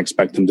Lamar and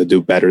expect him to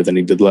do better than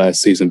he did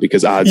last season,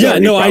 because odds are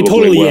I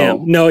totally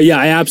am. No, yeah,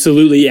 I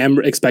absolutely am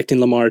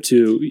expecting Lamar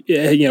to,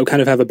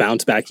 kind of have a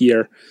bounce back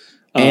year.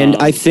 And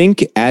I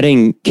think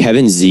adding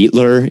Kevin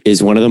Zeitler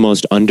is one of the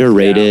most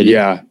underrated.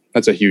 Yeah,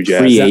 that's a huge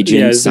free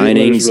agent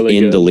signings really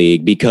in the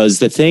league, because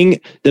the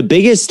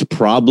biggest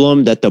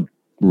problem that the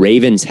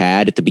Ravens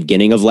had at the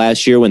beginning of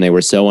last year when they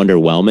were so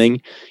underwhelming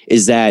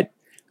is that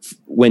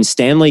when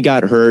Stanley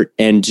got hurt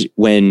and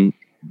when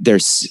they're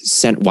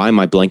why am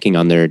I blanking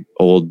on their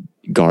old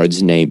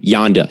guard's name?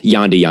 Yanda.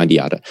 Yeah.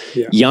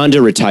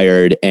 Yanda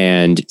retired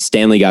and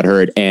Stanley got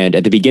hurt. And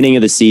at the beginning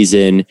of the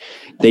season,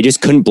 they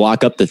just couldn't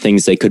block up the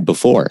things they could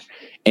before.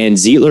 And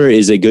Zeitler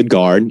is a good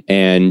guard.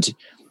 And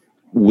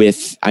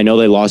I know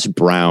they lost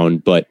Brown,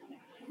 but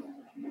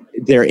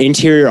their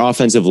interior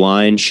offensive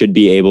line should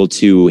be able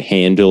to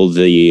handle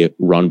the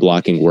run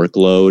blocking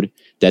workload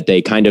that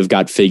they kind of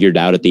got figured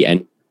out at the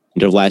end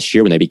of last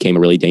year when they became a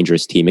really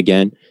dangerous team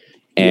again.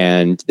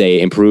 And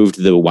they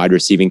improved the wide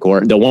receiving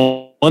core. The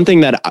one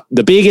thing that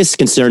the biggest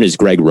concern is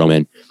Greg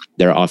Roman,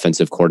 their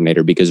offensive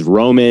coordinator, because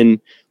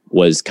Roman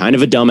was kind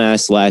of a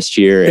dumbass last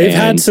year. They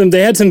had some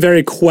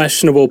very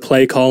questionable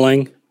play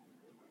calling.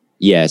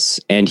 Yes.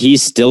 And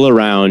he's still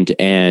around.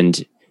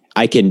 And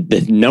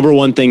the number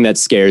one thing that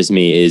scares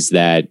me is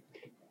that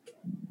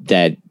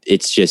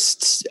it's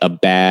just a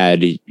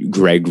bad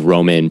Greg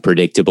Roman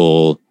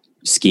predictable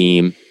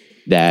scheme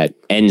that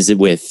ends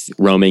with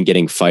Roman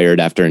getting fired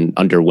after an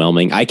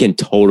underwhelming. I can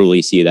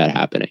totally see that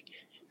happening.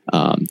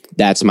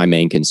 That's my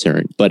main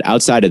concern. But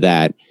outside of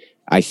that,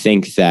 I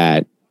think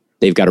that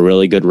they've got a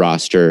really good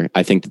roster.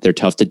 I think that they're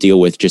tough to deal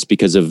with just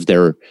because of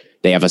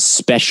they have a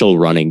special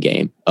running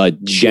game, a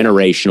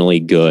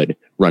generationally good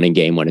running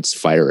game when it's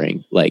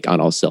firing like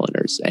on all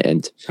cylinders.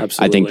 And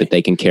absolutely. I think that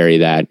they can carry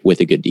that with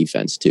a good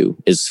defense too,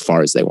 as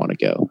far as they want to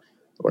go.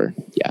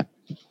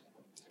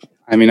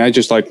 I mean, I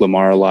just like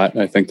Lamar a lot.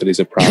 I think that he's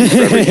a problem for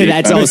every defense.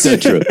 That's also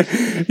true.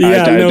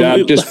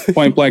 Just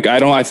point blank.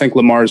 I think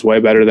Lamar is way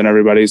better than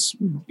everybody's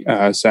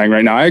saying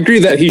right now. I agree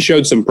that he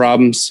showed some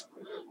problems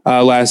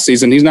last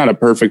season. He's not a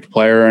perfect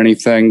player or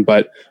anything,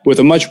 but with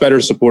a much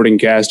better supporting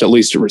cast, at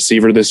least a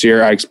receiver this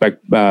year, I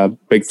expect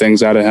big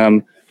things out of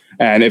him.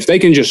 And if they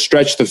can just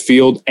stretch the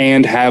field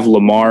and have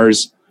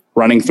Lamar's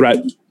running threat,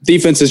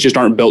 defenses just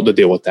aren't built to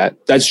deal with that.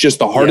 That's just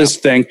the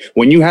hardest thing.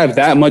 When you have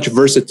that much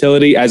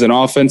versatility as an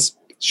offense,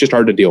 it's just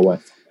hard to deal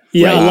with.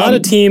 Yeah, right. A lot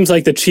of teams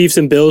like the Chiefs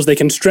and Bills, they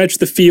can stretch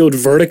the field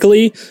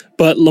vertically,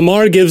 but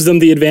Lamar gives them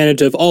the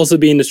advantage of also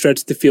being to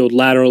stretch the field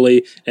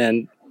laterally,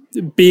 and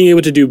being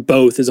able to do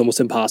both is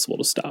almost impossible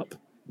to stop.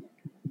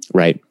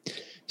 Right.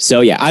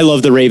 So, yeah, I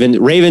love the Ravens.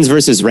 Ravens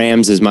versus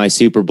Rams is my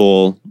Super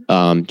Bowl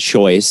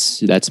choice.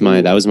 That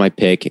was my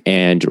pick.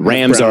 And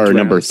Rams are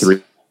number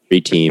 3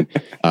 team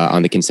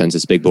on the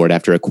consensus big board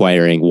after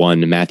acquiring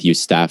one Matthew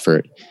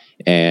Stafford.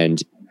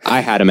 And I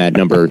had him at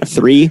number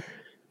 3.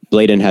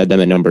 Bladen had them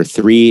at number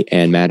 3,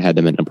 and Matt had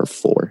them at number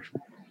 4.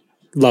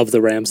 Love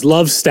the Rams.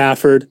 Love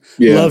Stafford.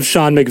 Yeah. Love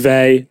Sean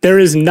McVay. There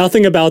is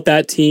nothing about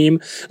that team.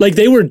 Like,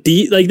 they were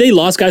deep. Like, they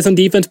lost guys on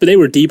defense, but they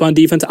were deep on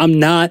defense. I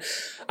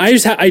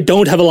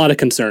don't have a lot of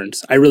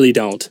concerns. I really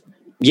don't.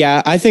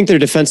 Yeah, I think their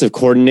defensive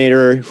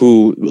coordinator,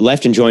 who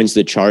left and joins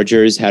the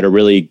Chargers, had a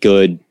really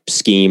good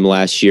scheme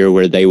last year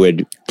where they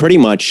would pretty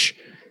much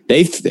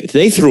they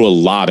threw a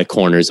lot of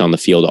corners on the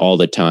field all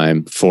the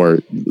time for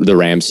the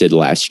Rams did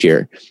last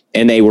year.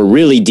 And they were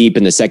really deep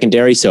in the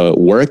secondary, so it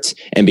worked.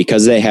 And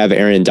because they have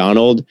Aaron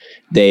Donald,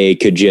 they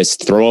could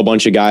just throw a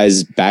bunch of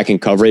guys back in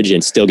coverage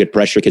and still get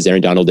pressure because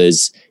Aaron Donald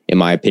is, in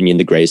my opinion,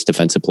 the greatest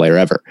defensive player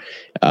ever.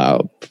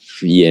 And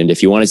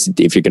if you're going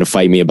to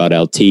fight me about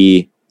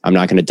LT, I'm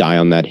not going to die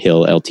on that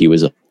hill. LT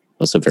was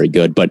also very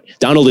good, but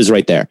Donald is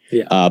right there.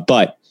 Yeah.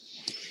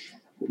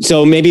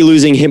 So maybe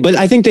losing him, but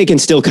I think they can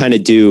still kind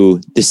of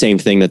do the same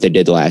thing that they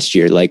did last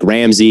year. Like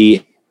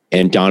Ramsey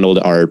and Donald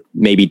are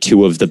maybe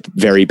 2 of the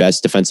very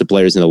best defensive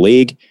players in the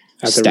league.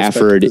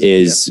 Stafford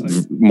is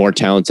more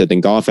talented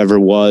than Goff ever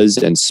was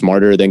and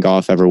smarter than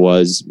Goff ever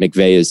was.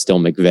 McVay is still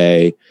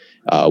McVay.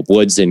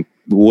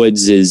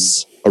 Woods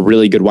is a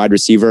really good wide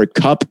receiver.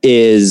 Kupp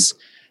is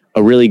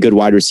a really good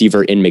wide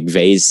receiver in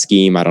McVay's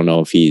scheme. I don't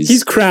know if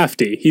he's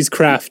crafty. He's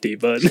crafty,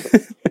 but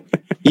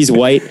he's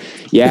white.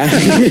 Yeah.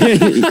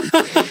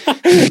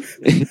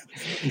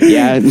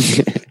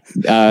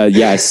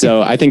 Yeah.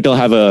 So I think they'll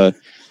have a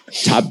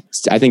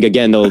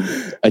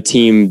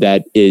team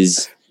that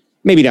is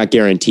maybe not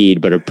guaranteed,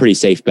 but a pretty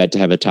safe bet to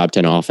have a top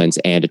 10 offense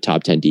and a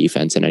top 10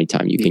 defense. And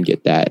anytime you can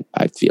get that,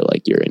 I feel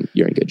like you're in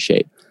good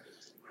shape.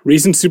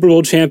 Recent Super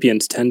Bowl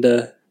champions tend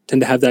to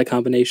have that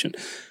combination.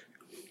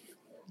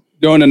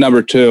 Going to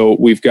number 2,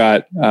 we've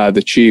got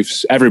the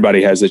Chiefs.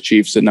 Everybody has the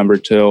Chiefs at number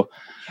 2.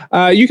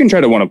 You can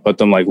try to want to put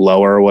them like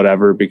lower or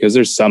whatever, because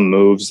there's some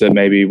moves that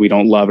maybe we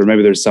don't love, or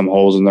maybe there's some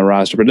holes in the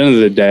roster. But at the end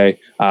of the day,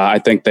 I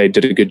think they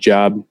did a good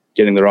job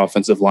getting their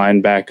offensive line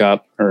back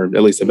up, or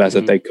at least the best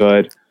that they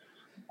could.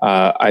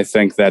 I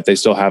think that they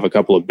still have a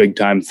couple of big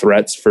time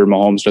threats for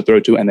Mahomes to throw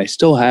to, and they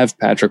still have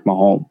Patrick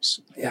Mahomes.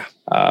 Yeah.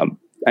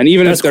 And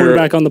even best if they're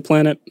quarterback on the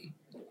planet,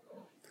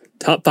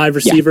 top 5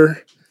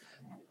 receiver,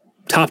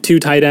 top 2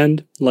 tight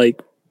end,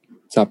 like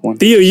top 1.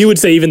 Theo, you would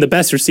say even the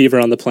best receiver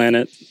on the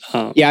planet.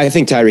 Yeah, I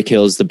think Tyreek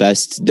Hill is the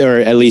best, or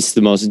at least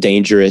the most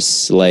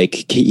dangerous. I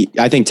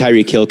think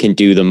Tyreek Hill can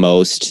do the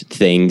most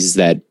things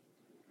that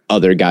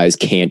other guys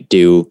can't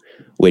do,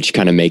 which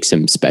kind of makes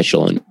him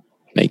special and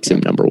makes him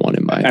number 1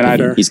 in my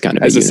opinion. He's kind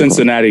of as a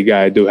Cincinnati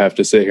guy, I do have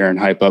to sit here and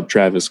hype up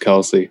Travis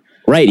Kelce.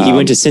 Right, he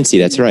went to Cincy.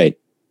 That's right.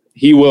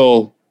 He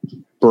will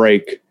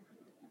break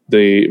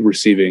the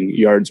receiving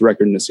yards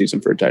record in the season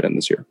for a tight end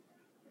this year.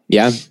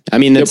 Yeah, I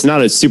mean that's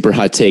not a super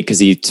hot take because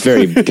he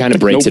kind of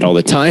breaks it all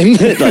the time.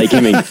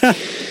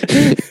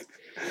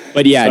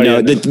 But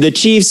yeah, the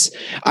Chiefs.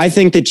 I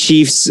think the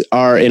Chiefs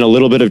are in a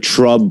little bit of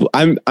trouble.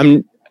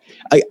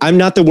 I'm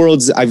not the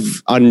world's.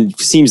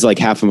 Seems like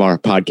half of our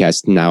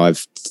podcast now.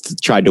 I've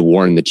tried to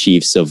warn the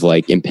Chiefs of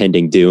like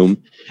impending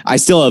doom. I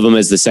still have them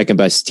as the second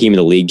best team in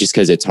the league just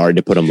because it's hard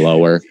to put them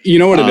lower. You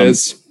know what it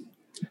is?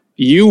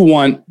 You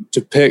want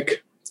to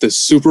pick the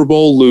Super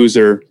Bowl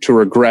loser to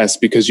regress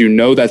because you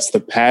know that's the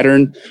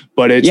pattern,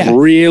 but it's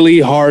really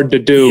hard to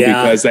do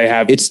because they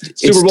have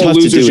Super Bowl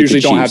losers usually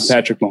don't have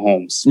Patrick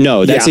Mahomes.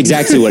 No, that's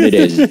exactly what it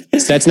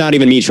is. That's not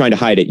even me trying to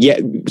hide it. Yeah,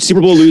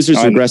 Super Bowl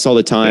losers regress all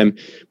the time,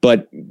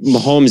 but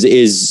Mahomes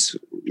is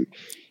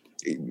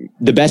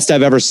the best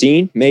I've ever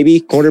seen, maybe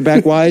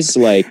quarterback wise,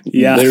 like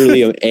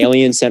literally an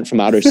alien sent from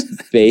outer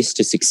space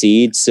to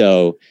succeed.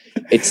 So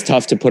it's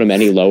tough to put him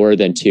any lower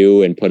than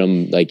 2 and put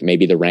him like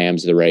maybe the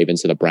Rams, the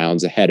Ravens, or the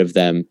Browns ahead of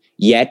them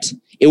yet.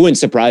 It wouldn't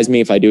surprise me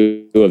if I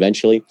do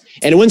eventually.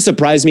 And it wouldn't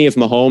surprise me if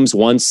Mahomes,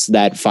 once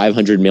that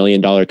 $500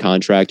 million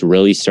contract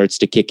really starts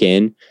to kick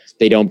in,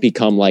 they don't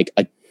become like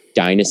a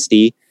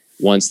dynasty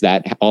once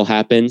that all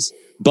happens.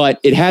 But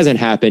it hasn't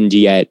happened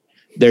yet.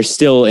 They're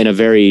still in a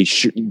very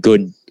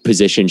good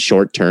position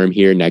short term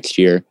here next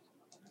year.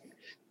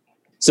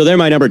 So they're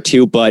my number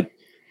 2, but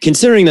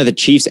considering that the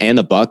Chiefs and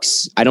the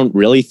Bucks, I don't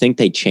really think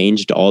they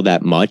changed all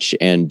that much,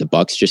 and the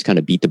Bucks just kind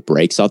of beat the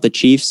brakes off the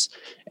Chiefs.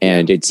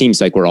 And it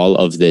seems like we're all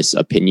of this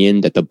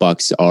opinion that the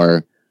Bucks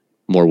are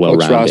more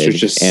well-rounded. Roster's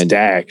just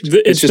stacked.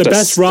 It's just the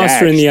best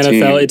roster in the NFL.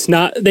 Team. It's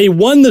not. They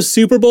won the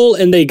Super Bowl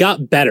and they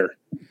got better.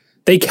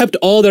 They kept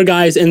all their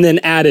guys and then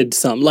added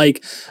some.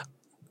 Like,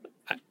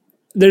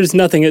 there's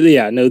nothing.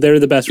 They're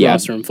the best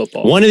roster in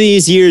football. One of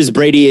these years,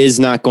 Brady is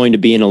not going to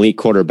be an elite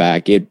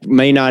quarterback. It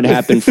may not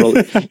happen for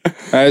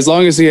as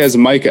long as he has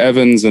Mike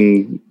Evans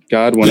and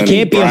Godwin. He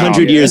can't be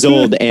 100 years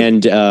old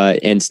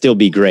and still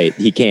be great.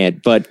 He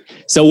can't. But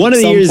so one of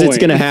the years it's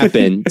going to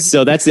happen.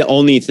 So that's the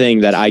only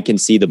thing that I can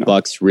see the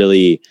Bucks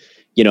really,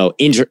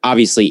 injure.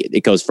 Obviously,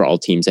 it goes for all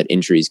teams that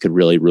injuries could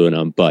really ruin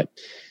them. But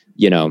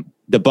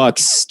the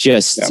Bucks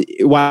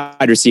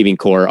wide receiving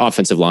core,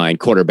 offensive line,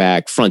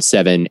 quarterback, front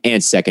seven,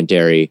 and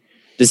secondary.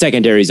 The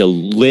secondary is a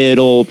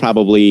little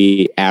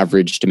probably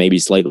average to maybe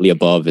slightly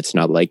above. It's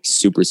not like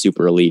super,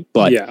 super elite,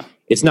 but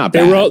it's not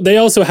bad. They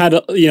also had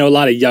a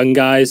lot of young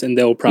guys, and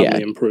they'll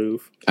probably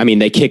improve. I mean,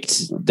 they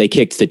kicked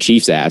the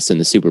Chiefs' ass in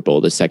the Super Bowl.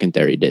 The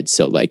secondary did.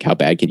 So, like, how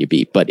bad can you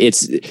be? But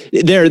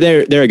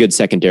they're a good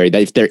secondary.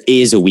 If there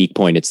is a weak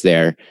point, it's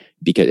there.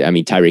 Because, I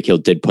mean, Tyreek Hill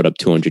did put up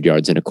 200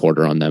 yards in a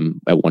quarter on them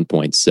at one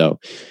point. So,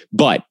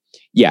 but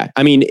yeah,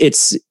 I mean,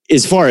 it's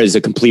as far as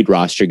a complete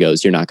roster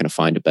goes, you're not going to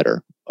find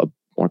a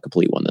more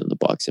complete one than the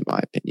Bucs, in my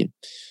opinion,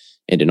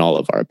 and in all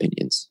of our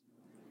opinions.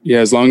 Yeah,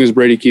 as long as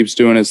Brady keeps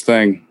doing his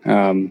thing,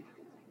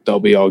 they'll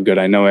be all good.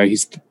 I know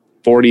he's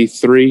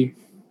 43,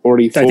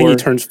 44. I think he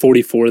turns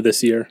 44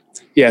 this year.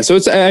 Yeah, so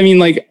I'm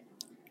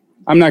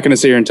not going to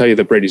sit here and tell you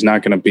that Brady's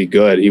not going to be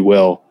good. He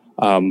will.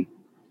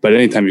 But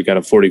anytime you've got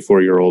a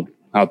 44-year-old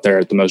out there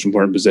at the most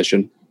important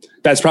position,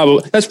 that's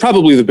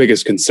probably the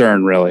biggest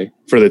concern really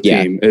for the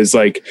team is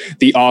like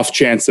the off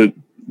chance that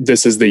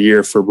this is the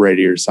year for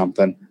Brady or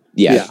something.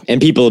 Yeah.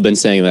 And people have been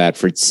saying that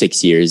for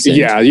 6 years. I'm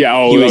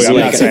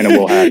not saying it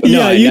will happen.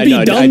 You'd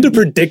be dumb to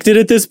predict it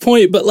at this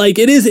point, but like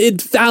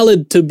it's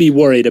valid to be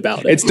worried about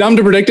it. It's dumb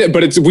to predict it,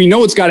 but we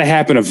know it's got to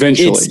happen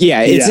eventually.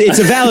 It's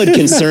a valid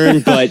concern,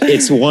 but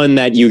it's one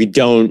that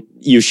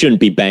you shouldn't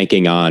be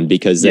banking on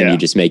because then you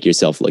just make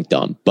yourself look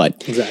dumb. But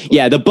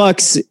the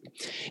Bucs.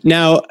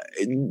 Now,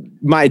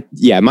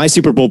 my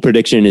Super Bowl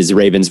prediction is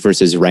Ravens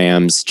versus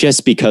Rams,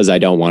 just because I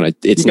don't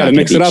want to. It's not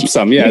mix it up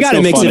some. Yeah, you got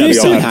to mix it up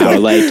somehow.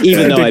 Like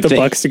even though I think the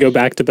Bucs to go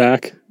back to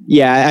back.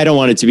 Yeah, I don't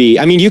want it to be.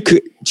 I mean, you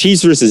could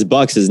Chiefs versus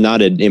Bucs is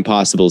not an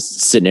impossible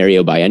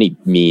scenario by any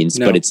means,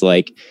 but it's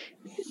like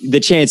the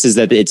chances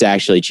that it's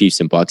actually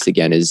Chiefs and Bucs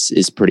again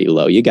is pretty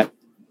low. You got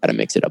to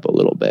mix it up a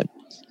little bit.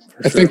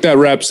 I think that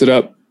wraps it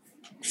up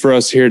for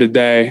us here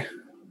today.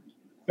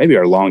 Maybe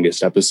our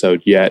longest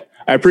episode yet.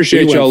 I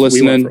appreciate y'all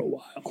listening. We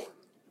went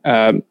for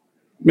a while.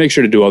 Make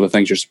sure to do all the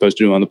things you're supposed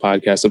to do on the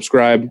podcast.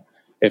 Subscribe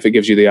if it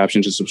gives you the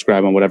option to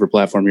subscribe on whatever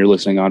platform you're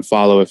listening on.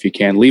 Follow if you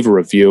can. Leave a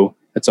review.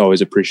 That's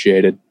always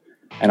appreciated.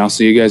 And I'll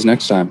see you guys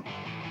next time.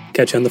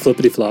 Catch you on the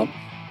flippity flop.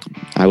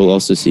 I will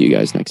also see you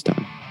guys next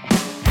time.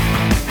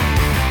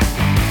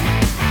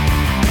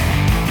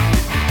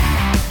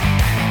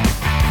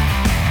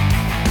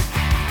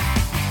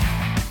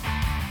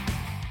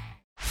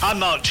 I'm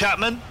Mark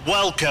Chapman.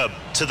 Welcome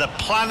to the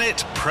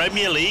Planet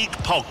Premier League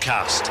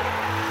podcast.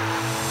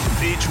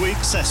 Each week,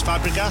 Cesc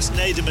Fabregas,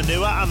 Nader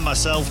Manua and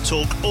myself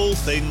talk all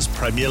things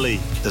Premier League.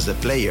 As a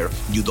player,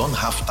 you don't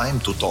have time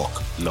to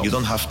talk. No. You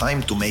don't have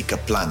time to make a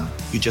plan.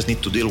 You just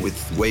need to deal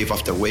with wave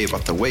after wave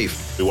after wave.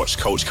 We watched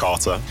Coach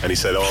Carter and he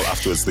said,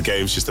 afterwards, the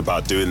game's just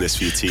about doing this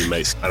for your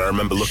teammates. And I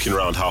remember looking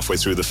around halfway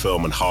through the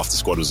film and half the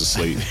squad was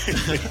asleep.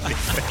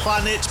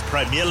 Planet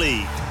Premier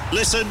League.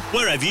 Listen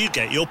wherever you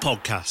get your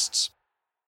podcasts.